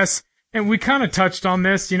 I guess, and we kind of touched on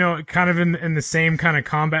this, kind of in the same kind of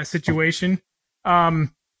combat situation.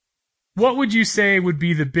 What would you say would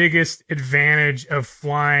be the biggest advantage of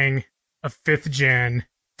flying a 5th gen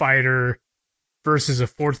fighter versus a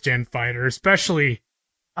 4th gen fighter, especially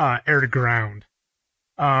air to ground?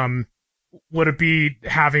 Would it be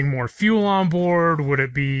having more fuel on board? Would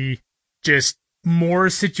it be just more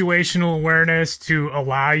situational awareness to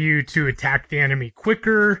allow you to attack the enemy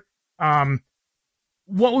quicker?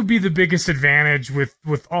 What would be the biggest advantage with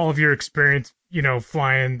all of your experience,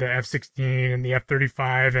 flying the F-16 and the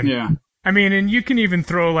F-35? And I mean, and you can even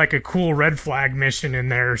throw like a cool red flag mission in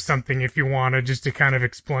there or something if you want to, just to kind of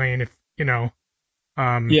explain if,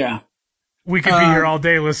 we could be here all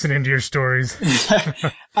day listening to your stories.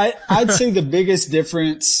 I'd say the biggest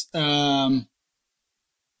difference,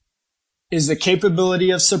 is the capability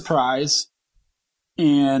of surprise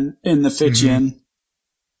and in the 5th gen,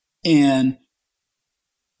 and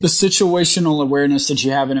the situational awareness that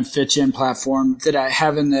you have in a 5th gen platform that I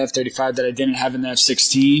have in the F-35 that I didn't have in the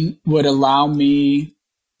F-16 would allow me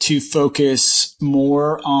to focus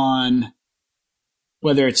more on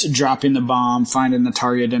whether it's dropping the bomb, finding the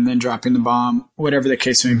target, and then dropping the bomb, whatever the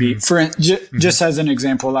case may be. Just as an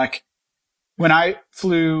example, like when I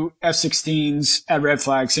flew F-16s at Red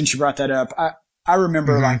Flag, since you brought that up, I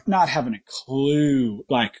remember like not having a clue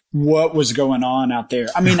like what was going on out there.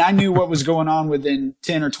 I mean, I knew what was going on within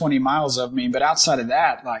 10 or 20 miles of me, but outside of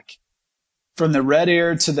that, like from the red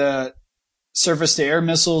air to the surface to air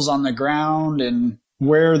missiles on the ground and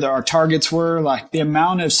where our targets were, like the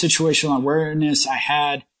amount of situational awareness I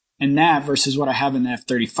had in that versus what I have in the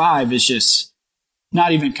F-35 is just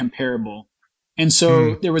not even comparable. And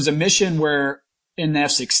so there was a mission where in the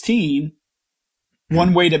F-16,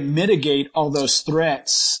 one way to mitigate all those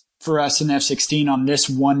threats for us in F-16 on this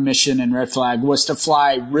one mission in Red Flag was to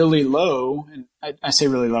fly really low, and I say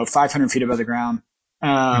really low, 500 feet above the ground,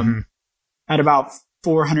 at about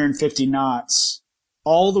 450 knots,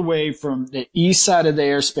 all the way from the east side of the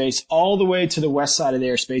airspace all the way to the west side of the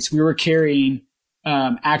airspace. We were carrying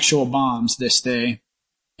actual bombs this day.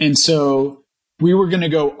 And so we were going to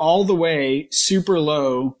go all the way super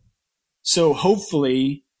low, so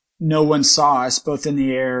hopefully no one saw us, both in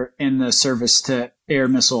the air and the surface to air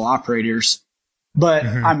missile operators. But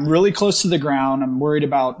I'm really close to the ground. I'm worried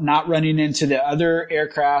about not running into the other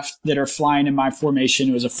aircraft that are flying in my formation.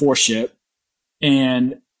 It was a 4-ship.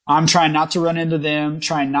 And I'm trying not to run into them,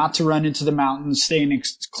 trying not to run into the mountains, staying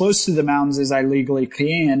close to the mountains as I legally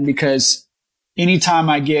can, because anytime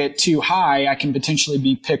I get too high, I can potentially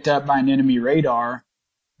be picked up by an enemy radar.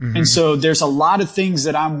 And so there's a lot of things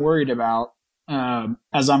that I'm worried about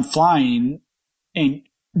as I'm flying, and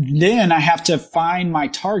then I have to find my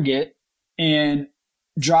target and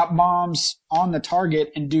drop bombs on the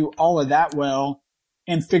target and do all of that well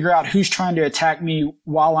and figure out who's trying to attack me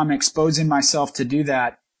while I'm exposing myself to do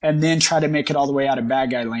that, and then try to make it all the way out of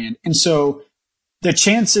bad guy land. And so the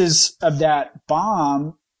chances of that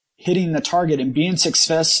bomb hitting the target and being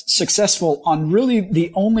successful on really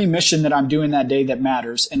the only mission that I'm doing that day that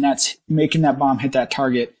matters, and that's making that bomb hit that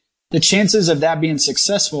target, the chances of that being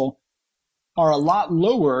successful are a lot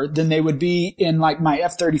lower than they would be in like my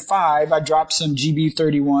F-35. I dropped some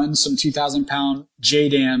GB-31, some 2,000-pound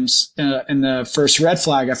JDAMs in the first Red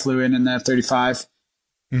Flag I flew in the F-35.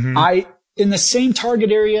 In the same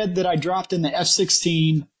target area that I dropped in the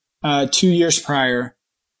F-16 2 years prior,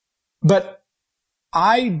 but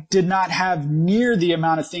I did not have near the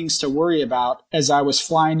amount of things to worry about as I was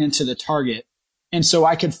flying into the target. And so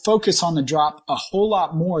I could focus on the drop a whole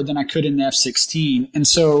lot more than I could in the F-16. And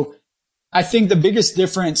so I think the biggest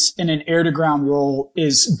difference in an air-to-ground role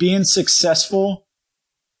is being successful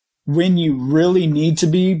when you really need to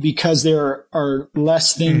be, because there are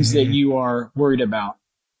less things that you are worried about.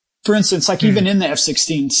 For instance, like even in the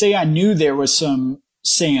F-16, say I knew there was some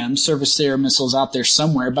SAM, surface-to-air missiles, out there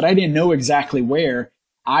somewhere, but I didn't know exactly where.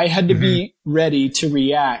 I had to be ready to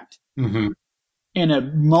react in a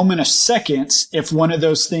moment of seconds if one of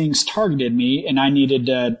those things targeted me and I needed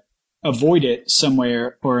to avoid it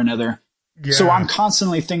somewhere or another. Yeah. So I'm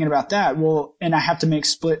constantly thinking about that. Well, and I have to make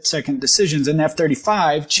split-second decisions. In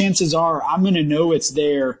F-35, chances are I'm going to know it's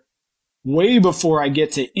there way before I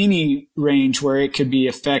get to any range where it could be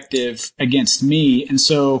effective against me. And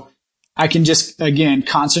so I can just, again,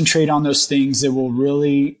 concentrate on those things that will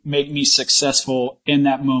really make me successful in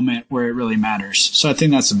that moment where it really matters. So I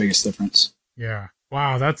think that's the biggest difference. Yeah.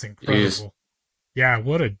 Wow, that's incredible. Yeah,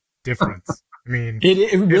 what a difference. I mean,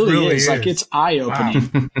 it really is. Like, it's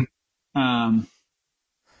eye-opening. Wow.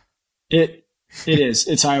 It is.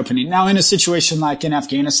 It's eye-opening. Now, in a situation like in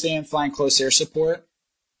Afghanistan, flying close air support,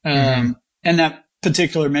 and that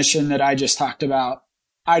particular mission that I just talked about,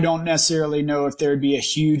 I don't necessarily know if there would be a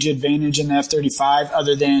huge advantage in the F-35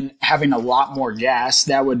 other than having a lot more gas.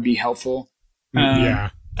 That would be helpful.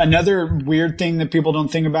 Another weird thing that people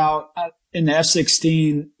don't think about, in the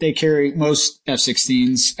F-16, most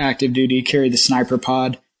F-16s active duty carry the sniper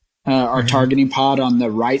pod, our targeting pod on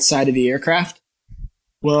the right side of the aircraft.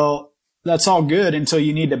 Well, that's all good until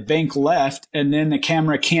you need to bank left, and then the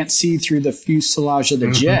camera can't see through the fuselage of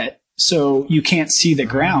the jet. So you can't see the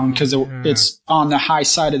ground because it's on the high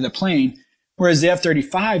side of the plane. Whereas the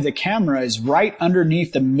F-35, the camera is right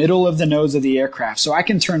underneath the middle of the nose of the aircraft. So I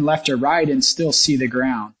can turn left or right and still see the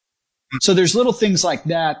ground. So there's little things like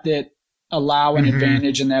that that allow an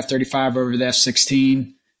advantage in the F-35 over the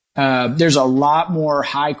F-16. There's a lot more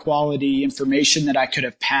high quality information that I could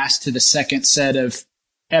have passed to the second set of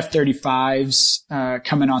F-35s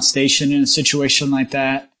coming on station in a situation like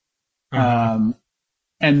that.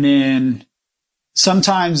 And then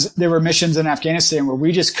sometimes there were missions in Afghanistan where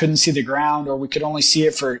we just couldn't see the ground, or we could only see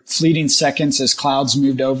it for fleeting seconds as clouds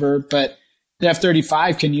moved over. But the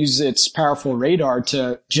F-35 can use its powerful radar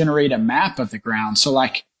to generate a map of the ground. So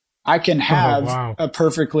like I can have a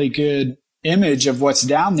perfectly good image of what's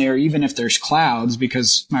down there, even if there's clouds,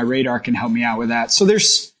 because my radar can help me out with that. So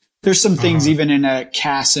there's some things even in a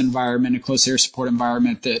CAS environment, a close air support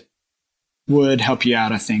environment, that would help you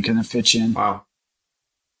out, I think, in the pitch in. Wow.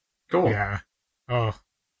 Cool. Yeah. Oh.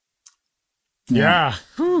 Yeah.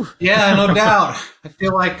 Whew. Yeah, no doubt. I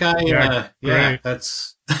feel like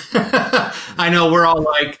that's I know we're all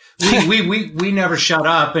like we never shut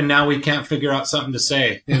up, and now we can't figure out something to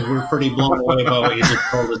say. We're pretty blown away by what you just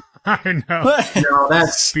told us. I know. No,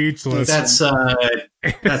 that's speechless. That's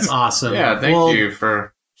awesome. Yeah, thank you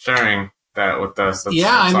for sharing that with us. That's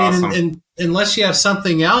awesome. And unless you have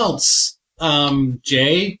something else,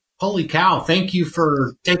 Jay, holy cow, thank you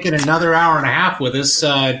for taking another hour and a half with us.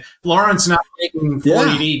 Lauren's not making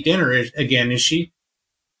 40 to eat dinner again, is she?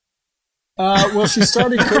 Well, she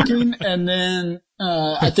started cooking, and then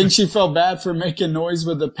I think she felt bad for making noise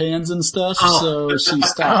with the pans and stuff, so she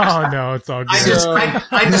stopped. Oh, no, it's all good.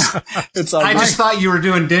 I just thought you were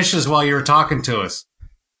doing dishes while you were talking to us.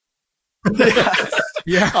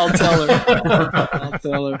 Yeah. I'll tell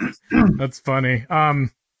her. That's funny.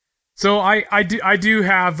 So I do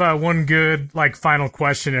have one good final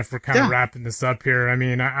question if we're kind of wrapping this up here. I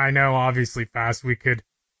mean, I know obviously fast we could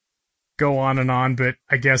go on and on, but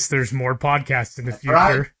I guess there's more podcasts in the future.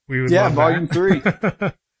 Right. We would love volume 3.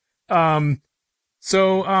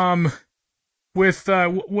 With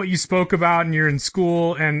what you spoke about, and you're in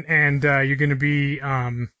school, and you're going to be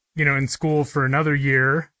in school for another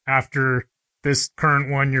year after this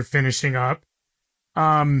current one you're finishing up.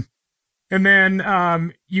 And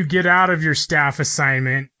then you get out of your staff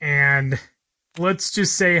assignment, and let's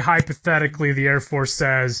just say hypothetically the Air Force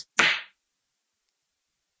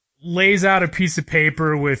lays out a piece of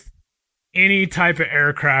paper with any type of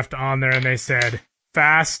aircraft on there, and they said,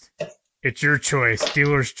 Fast, it's your choice,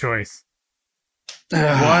 dealer's choice.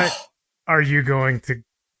 What are you going to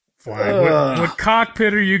fly? What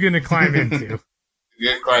cockpit are you going to climb into?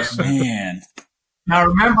 Good question. Man. Now,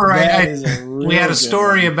 remember, we had a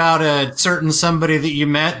story about a certain somebody that you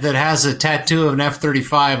met that has a tattoo of an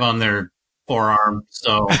F-35 on their forearm,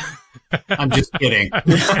 so I'm just kidding.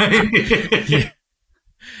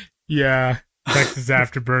 Yeah, Texas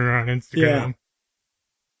Afterburner on Instagram.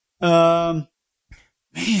 Yeah.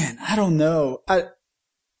 Man, I don't know. I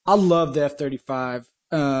love the F-35.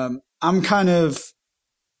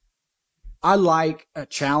 I like a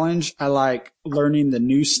challenge. I like learning the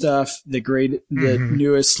new stuff, the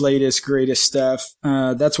newest, latest, greatest stuff.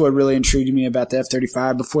 That's what really intrigued me about the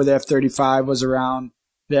F-35. Before the F-35 was around,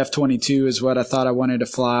 the F-22 is what I thought I wanted to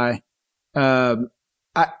fly.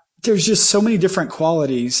 There's just so many different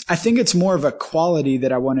qualities. I think it's more of a quality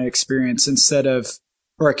that I want to experience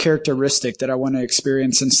or a characteristic that I want to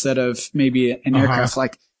experience instead of maybe an aircraft.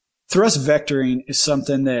 Like thrust vectoring is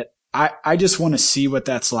something that I just want to see what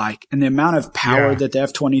that's like. And the amount of power that the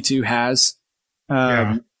F-22 has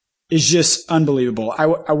is just unbelievable. I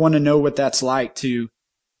want to know what that's like to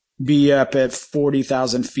be up at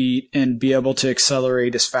 40,000 feet and be able to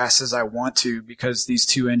accelerate as fast as I want to, because these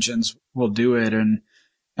two engines will do it, and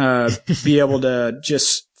be able to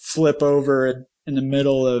just flip over in the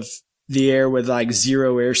middle of the air with like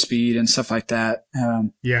zero airspeed and stuff like that.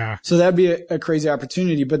 So that'd be a crazy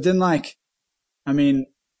opportunity. But then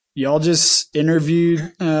y'all just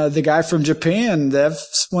interviewed the guy from Japan. The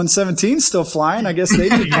F-117 still flying. I guess they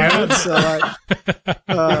need pilots.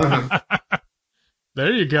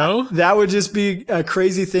 There you go. That would just be a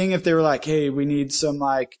crazy thing if they were like, "Hey, we need some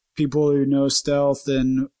people who know stealth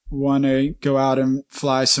and want to go out and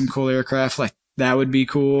fly some cool aircraft." Like that would be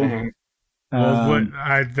cool. Mm-hmm. Well,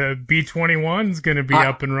 the B-21 is going to be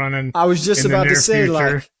up and running. I was just about to say,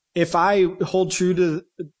 future. If I hold true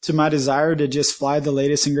to my desire to just fly the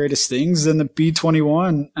latest and greatest things, then the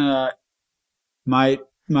B-21 might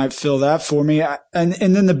fill that for me. And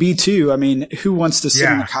then the B-2, I mean, who wants to sit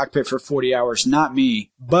in the cockpit for 40 hours? Not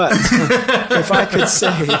me. But if I could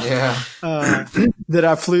say that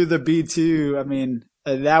I flew the B-2, I mean,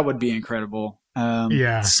 that would be incredible.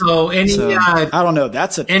 So I don't know.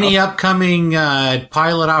 That's any upcoming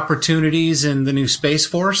pilot opportunities in the new Space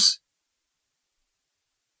Force?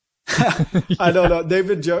 I don't know. They've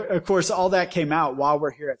been of course, all that came out while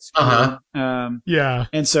we're here at school.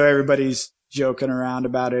 And so everybody's joking around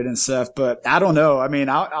about it and stuff. But I don't know. I mean,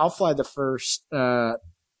 I'll fly the first.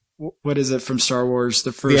 What is it from Star Wars?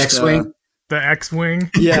 The first X-wing. The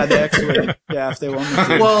X-wing? Yeah, the X-wing. Yeah, if they want me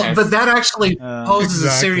to. Well, but that actually poses a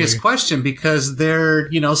serious question, because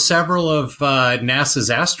several of NASA's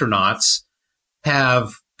astronauts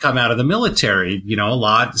have come out of the military, a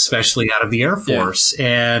lot, especially out of the Air Force.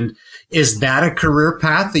 Yeah. And is that a career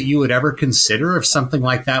path that you would ever consider if something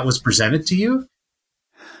like that was presented to you?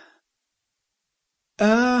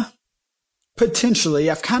 Potentially.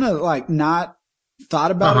 I've kind of not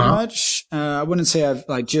thought about it much. I wouldn't say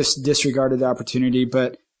I've just disregarded the opportunity,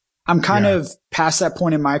 but I'm kind of past that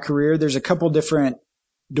point in my career. There's a couple different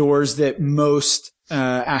doors that most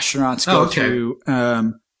astronauts go through.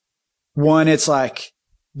 One, it's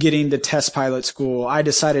getting to test pilot school. I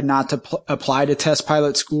decided not to apply to test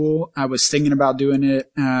pilot school. I was thinking about doing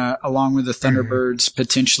it along with the Thunderbirds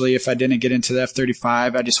potentially if I didn't get into the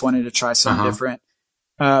F-35. I just wanted to try something different.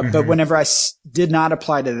 But whenever I did not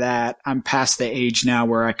apply to that, I'm past the age now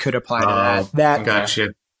where I could apply to that.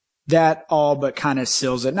 Gotcha. That all but kind of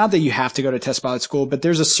seals it. Not that you have to go to test pilot school, but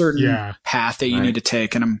there's a certain path that you need to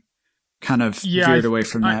take, and I'm kind of veered away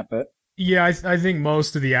from that. But yeah, I think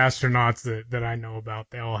most of the astronauts that I know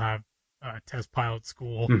about, they all have test pilot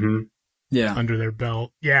school under their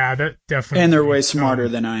belt. Yeah, that definitely. And they're way smarter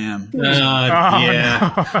than I am.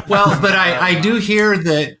 Yeah. No. Well, but I do hear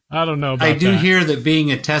that. I don't know about I do hear that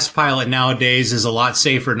being a test pilot nowadays is a lot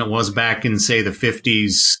safer than it was back in, say, the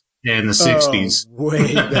 50s and the 60s.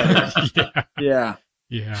 Way better. Yeah,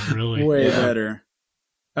 really. Way better.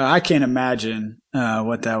 I can't imagine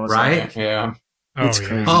what that was like. Yeah. It's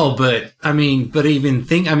crazy. Oh, but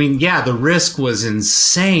the risk was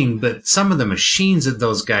insane, but some of the machines that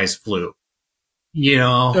those guys flew, I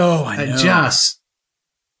know.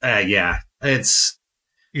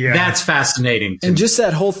 That's fascinating. And just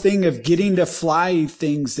that whole thing of getting to fly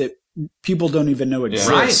things that people don't even know exist.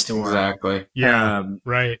 Right. Exactly. Yeah.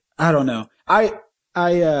 Right. I don't know. I'm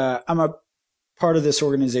a part of this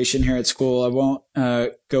organization here at school. I won't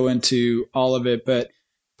go into all of it, but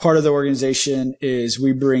part of the organization is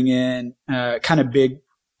we bring in kind of big,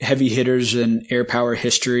 heavy hitters in air power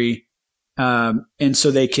history, and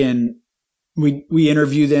so we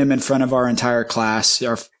interview them in front of our entire class,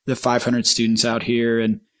 the 500 students out here,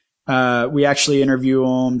 and we actually interview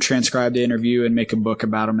them, transcribe the interview, and make a book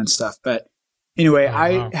about them and stuff. But anyway,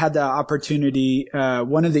 I had the opportunity.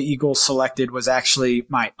 One of the Eagles selected was actually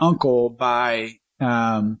my uncle by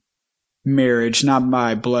marriage, not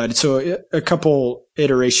by blood. So a couple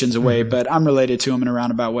iterations away, but I'm related to him in a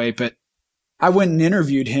roundabout way. But I went and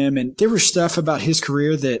interviewed him, and there was stuff about his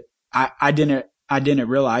career that I didn't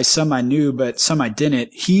realize. Some I knew, but some I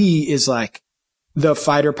didn't. He is the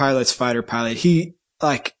fighter pilot's fighter pilot. He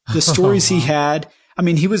the stories he had. I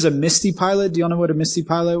mean, he was a Misty pilot. Do y'all know what a Misty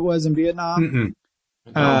pilot was in Vietnam?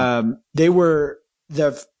 They were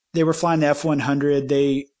flying the F-100.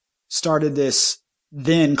 They started this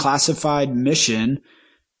then classified mission.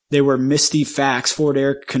 They were Misty FACs, forward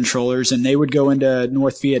air controllers, and they would go into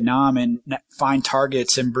North Vietnam and find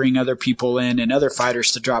targets and bring other people in and other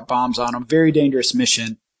fighters to drop bombs on them. Very dangerous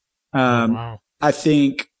mission. I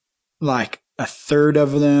think a third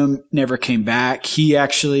of them never came back. He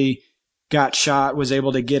actually got shot, was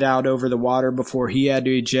able to get out over the water before he had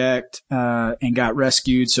to eject, and got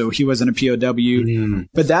rescued. So he wasn't a POW.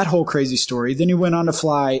 But that whole crazy story. Then he went on to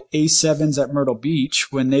fly A7s at Myrtle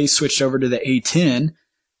Beach when they switched over to the A10.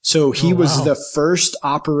 So he was the first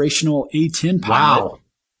operational A10 pilot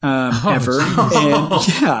ever.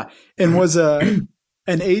 And was the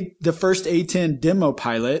first A10 demo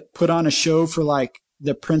pilot, put on a show for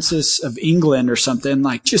the Princess of England or something,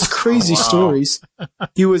 just crazy stories.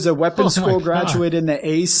 He was a weapons school graduate in the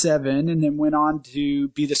A7 and then went on to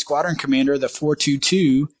be the squadron commander of the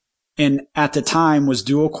 422. And at the time was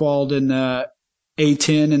dual qualled in the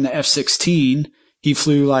A10 and the F-16. He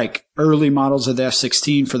flew early models of the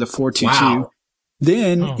F-16 for the 422.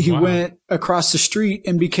 Then he went across the street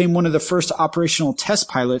and became one of the first operational test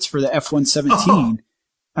pilots for the F-117.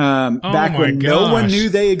 Back when no one knew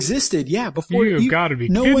they existed. Yeah, before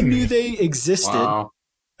no one knew they existed. Wow.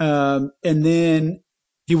 And then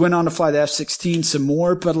he went on to fly the F-16 some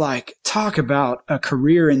more, but talk about a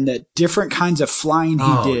career and the different kinds of flying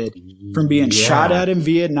he did, from being shot at in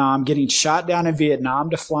Vietnam, getting shot down in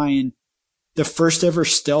Vietnam, to flying the first ever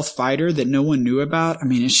stealth fighter that no one knew about. I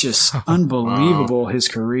mean, it's just unbelievable, his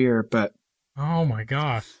career. But oh my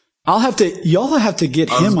gosh. y'all have to get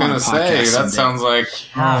him on the podcast. That sounds like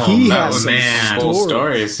he has some cool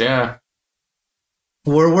stories. Yeah.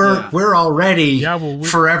 We're already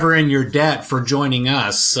forever in your debt for joining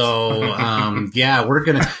us. So we're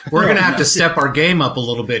gonna have to step our game up a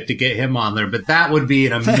little bit to get him on there. But that would be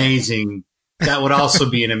that would also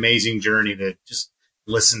be an amazing journey to just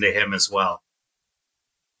listen to him as well.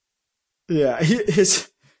 Yeah, his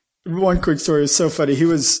one quick story is so funny.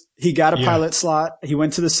 He got a pilot slot. He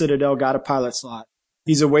went to the Citadel, got a pilot slot.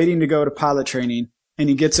 He's awaiting to go to pilot training, and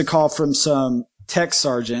he gets a call from some tech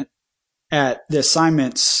sergeant at the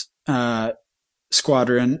assignments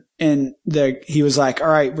squadron, and he was like, all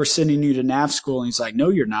right, we're sending you to nav school. And he's like, no,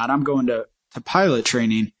 you're not. I'm going to pilot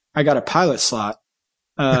training. I got a pilot slot.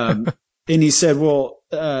 And he said, well,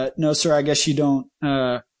 no, sir, I guess you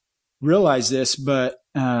don't realize this, but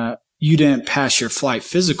you didn't pass your flight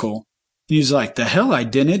physical. And he was like, the hell I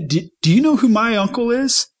didn't. Do you know who my uncle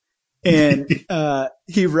is? And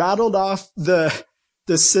he rattled off the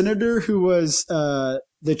senator who was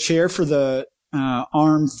the chair for the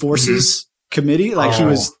Armed Forces Committee. Like he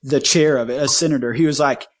was the chair of it, a senator. He was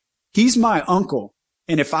like, he's my uncle.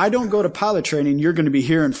 And if I don't go to pilot training, you're going to be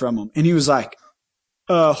hearing from him. And he was like,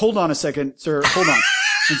 hold on a second, sir. Hold on.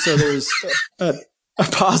 And so there's a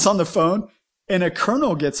pause on the phone, and a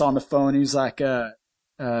colonel gets on the phone. He's like,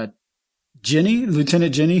 Jenny,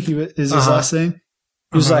 Lieutenant Jenny, is his last name.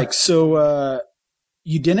 He was like, so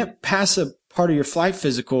you didn't pass a part of your flight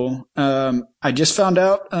physical. I just found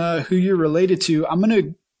out who you're related to.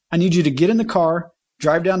 I need you to get in the car,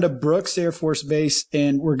 drive down to Brooks Air Force Base,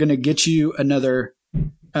 and we're going to get you another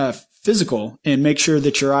physical and make sure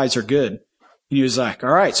that your eyes are good. And he was like,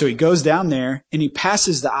 all right. So he goes down there and he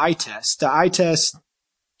passes the eye test. The eye test,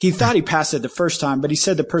 he thought he passed it the first time, but he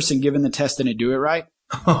said the person giving the test didn't do it right.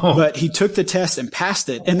 But he took the test and passed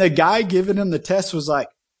it. And the guy giving him the test was like,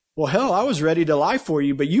 well, hell, I was ready to lie for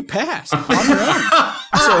you, but you passed on your own.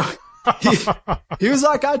 So he was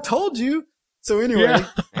like, I told you. So anyway,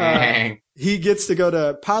 he gets to go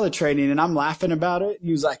to pilot training, and I'm laughing about it.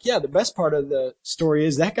 He was like, yeah, the best part of the story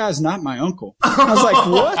is that guy's not my uncle. I was like,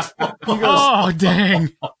 what? He goes, oh,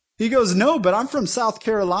 dang. He goes, no, but I'm from South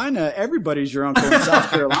Carolina. Everybody's your uncle in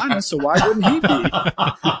South Carolina, so why wouldn't he be?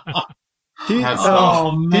 He's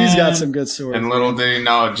got some good stories. And little did he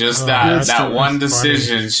know, just that one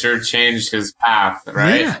decision sure changed his path,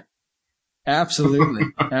 right? Yeah. Absolutely.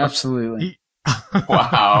 Absolutely.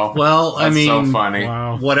 Wow. Well, That's so funny.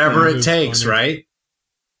 Wow. Whatever it takes, funny. right?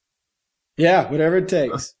 Yeah, whatever it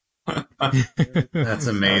takes. That's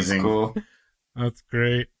amazing. That's cool. That's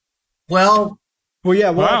great. Well,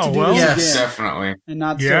 yeah, we'll have to do this yes, again. Definitely. And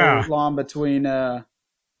not so long between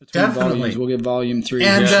definitely. volumes. We'll get volume 3.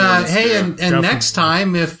 And hey, and Definitely. next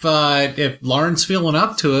time, if Lauren's feeling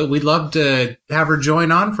up to it, we'd love to have her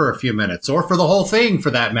join on for a few minutes, or for the whole thing,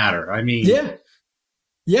 for that matter. I mean,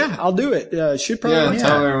 yeah, I'll do it. She'd probably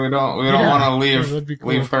tell her we don't want to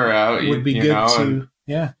leave her out. Would be good to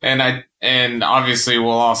and obviously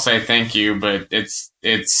we'll all say thank you, but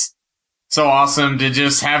it's so awesome to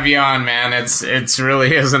just have you on, man. It's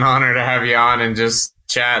really is an honor to have you on and just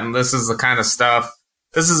chat. And this is the kind of stuff.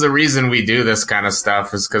 This is the reason we do this kind of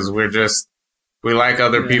stuff, is because we like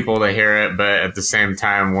other people to hear it, but at the same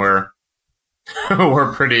time we're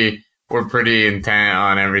pretty intent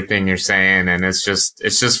on everything you're saying, and it's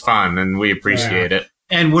just fun, and we appreciate it.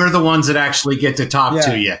 And we're the ones that actually get to talk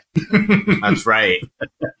to you. That's right.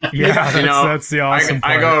 Yeah, that's the awesome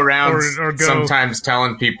part. I go around Or go. sometimes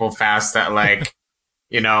telling people fast that, like,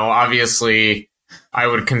 obviously I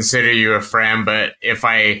would consider you a friend, but if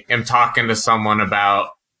I am talking to someone about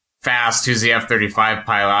Fast, who's the F-35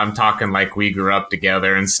 pilot, I'm talking like we grew up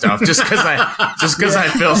together and stuff, just because I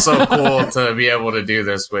feel so cool to be able to do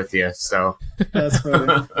this with you. So that's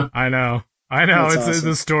funny. I know. That's It's awesome.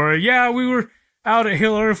 the story. Yeah, we were out at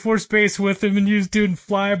Hill Air Force Base with him, and you was doing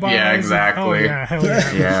flybys. Yeah, exactly. Oh, yeah, hell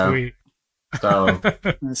yeah. Yeah. Sweet. So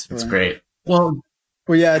That's it's funny. great. Well,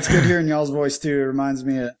 yeah, it's good hearing y'all's voice too. It reminds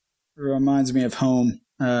me of home.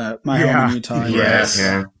 My home in Utah. Yes.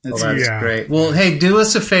 Yeah. That's great. Well, hey, do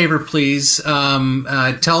us a favor, please.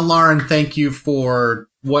 Tell Lauren thank you for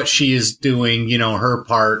what she is doing, her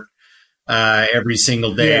part every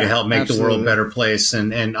single day to help make the world a better place.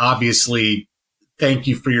 And obviously, thank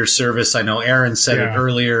you for your service. I know Aaron said it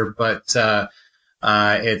earlier, but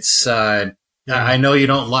it's I know you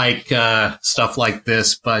don't like stuff like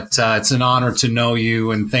this, but it's an honor to know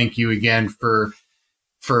you, and thank you again for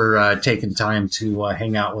taking time to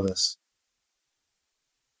hang out with us.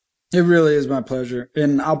 It really is my pleasure.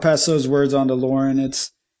 And I'll pass those words on to Lauren.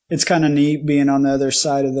 It's kind of neat being on the other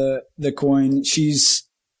side of the coin. She's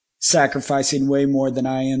sacrificing way more than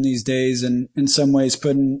I am these days, and in some ways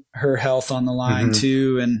putting her health on the line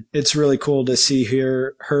too. And it's really cool to see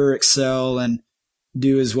her excel and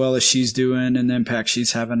do as well as she's doing, and the impact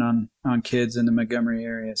she's having on kids in the Montgomery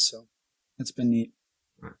area. So it's been neat.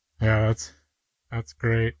 Yeah, that's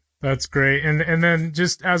great. That's great. And then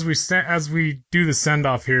just as we do the send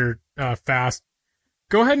off here, fast,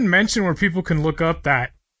 go ahead and mention where people can look up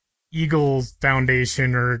that Eagles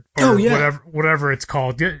Foundation or whatever it's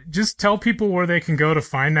called. Just tell people where they can go to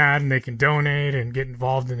find that, and they can donate and get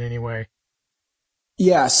involved in any way.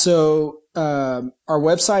 Yeah. So our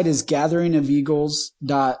website is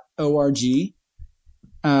gatheringofeagles.org.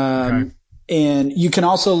 Okay. And you can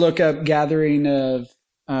also look up Gathering of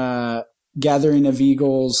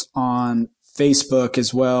Eagles on Facebook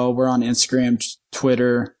as well. We're on Instagram,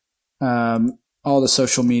 Twitter, all the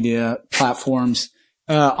social media platforms.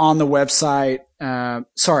 On the website,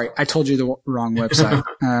 sorry, I told you the wrong website.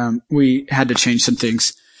 We had to change some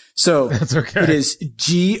things. So That's okay. it is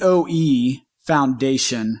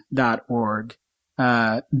GOEfoundation.org.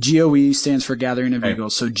 GOE stands for Gathering of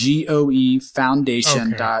Eagles. So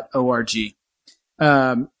GOEfoundation.org.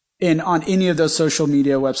 And on any of those social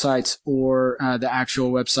media websites or the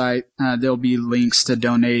actual website, there'll be links to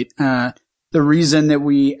donate. The reason that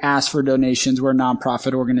we ask for donations, we're a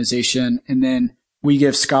nonprofit organization, and then we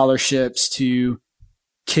give scholarships to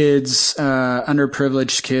kids,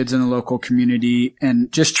 underprivileged kids in the local community,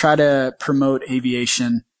 and just try to promote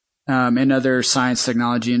aviation and other science,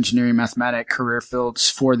 technology, engineering, mathematics career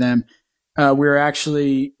fields for them. We're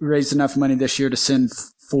actually raised enough money this year to send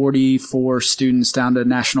 44 students down to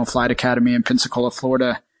National Flight Academy in Pensacola,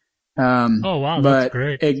 Florida. Oh, wow. That's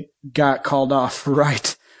great. It got called off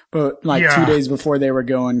but 2 days before they were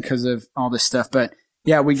going because of all this stuff. But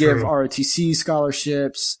yeah, we give ROTC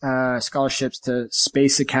scholarships, scholarships to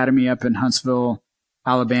Space Academy up in Huntsville,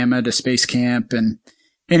 Alabama, to Space Camp. And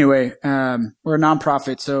anyway, we're a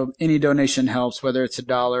nonprofit, so any donation helps, whether it's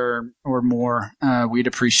 $1 or more. We'd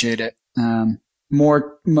appreciate it.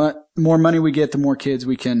 More money we get, the more kids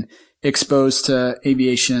we can expose to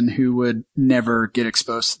aviation who would never get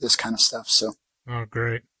exposed to this kind of stuff. So. Oh,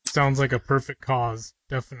 great. Sounds like a perfect cause.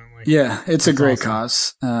 Definitely. Yeah, it's a great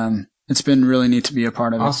cause. It's been really neat to be a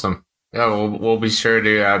part of it. Awesome. Yeah, we'll be sure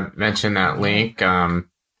to mention that link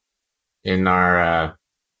in our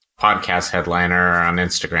podcast headliner on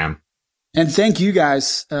Instagram. And thank you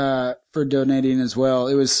guys for donating as well.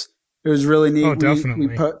 It was really neat. Oh, definitely.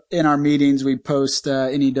 We put in our meetings, we post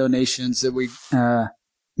any donations that we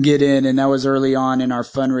get in, and that was early on in our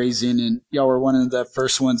fundraising. And y'all were one of the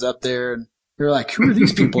first ones up there. And they were like, "Who are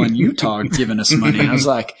these people in Utah giving us money?" And I was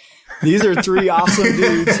like, "These are 3 awesome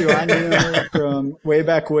dudes who I knew from way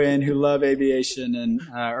back when, who love aviation and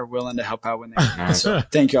are willing to help out when they can." So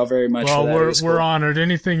thank y'all very much. Well, for that. we're honored.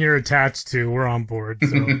 Anything you're attached to, we're on board.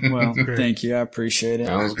 So. Well, thank you. I appreciate it.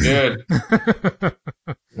 That was good.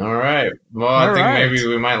 All right. Well, I think maybe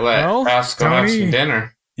we might let Ask go have some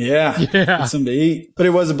dinner. Yeah. Get some to eat. But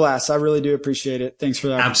it was a blast. I really do appreciate it. Thanks for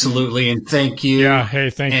that. Absolutely. And thank you. Yeah. Hey,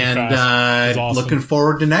 thank you. And awesome. Looking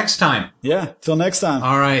forward to next time. Yeah. Till next time.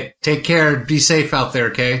 All right. Take care. Be safe out there,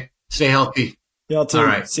 okay? Stay healthy. Y'all too. All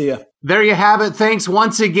right. See ya. There you have it. Thanks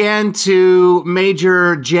once again to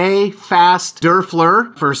Major J. Fast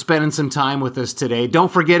Doerfler for spending some time with us today.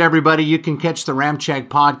 Don't forget, everybody, you can catch the Ramcheck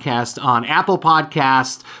podcast on Apple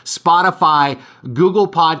Podcast, Spotify, Google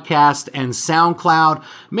Podcast, and SoundCloud.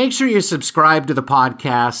 Make sure you subscribe to the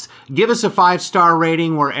podcast. Give us a 5-star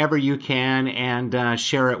rating wherever you can, and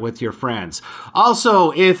share it with your friends. Also,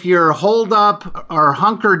 if you're holed up or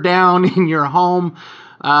hunkered down in your home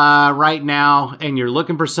right now and you're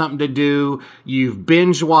looking for something to do, you've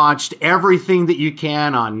binge watched everything that you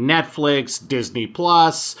can on Netflix, Disney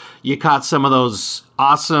Plus, you caught some of those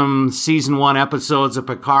awesome season 1 episodes of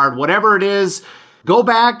Picard, whatever it is, go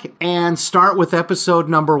back and start with episode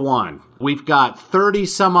number 1. We've got 30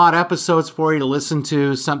 some odd episodes for you to listen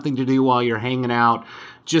to, something to do while you're hanging out.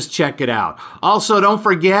 Just check it out. Also, don't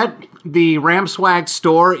forget, the Ramswag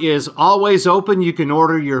store is always open. You can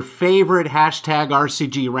order your favorite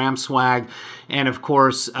 #RCG Ramswag. And of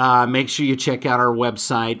course, make sure you check out our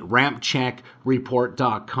website,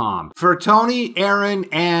 rampcheckreport.com. For Tony, Aaron,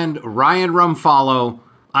 and Ryan Rumfollow,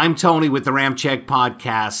 I'm Tony with the Ramcheck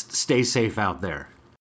Podcast. Stay safe out there.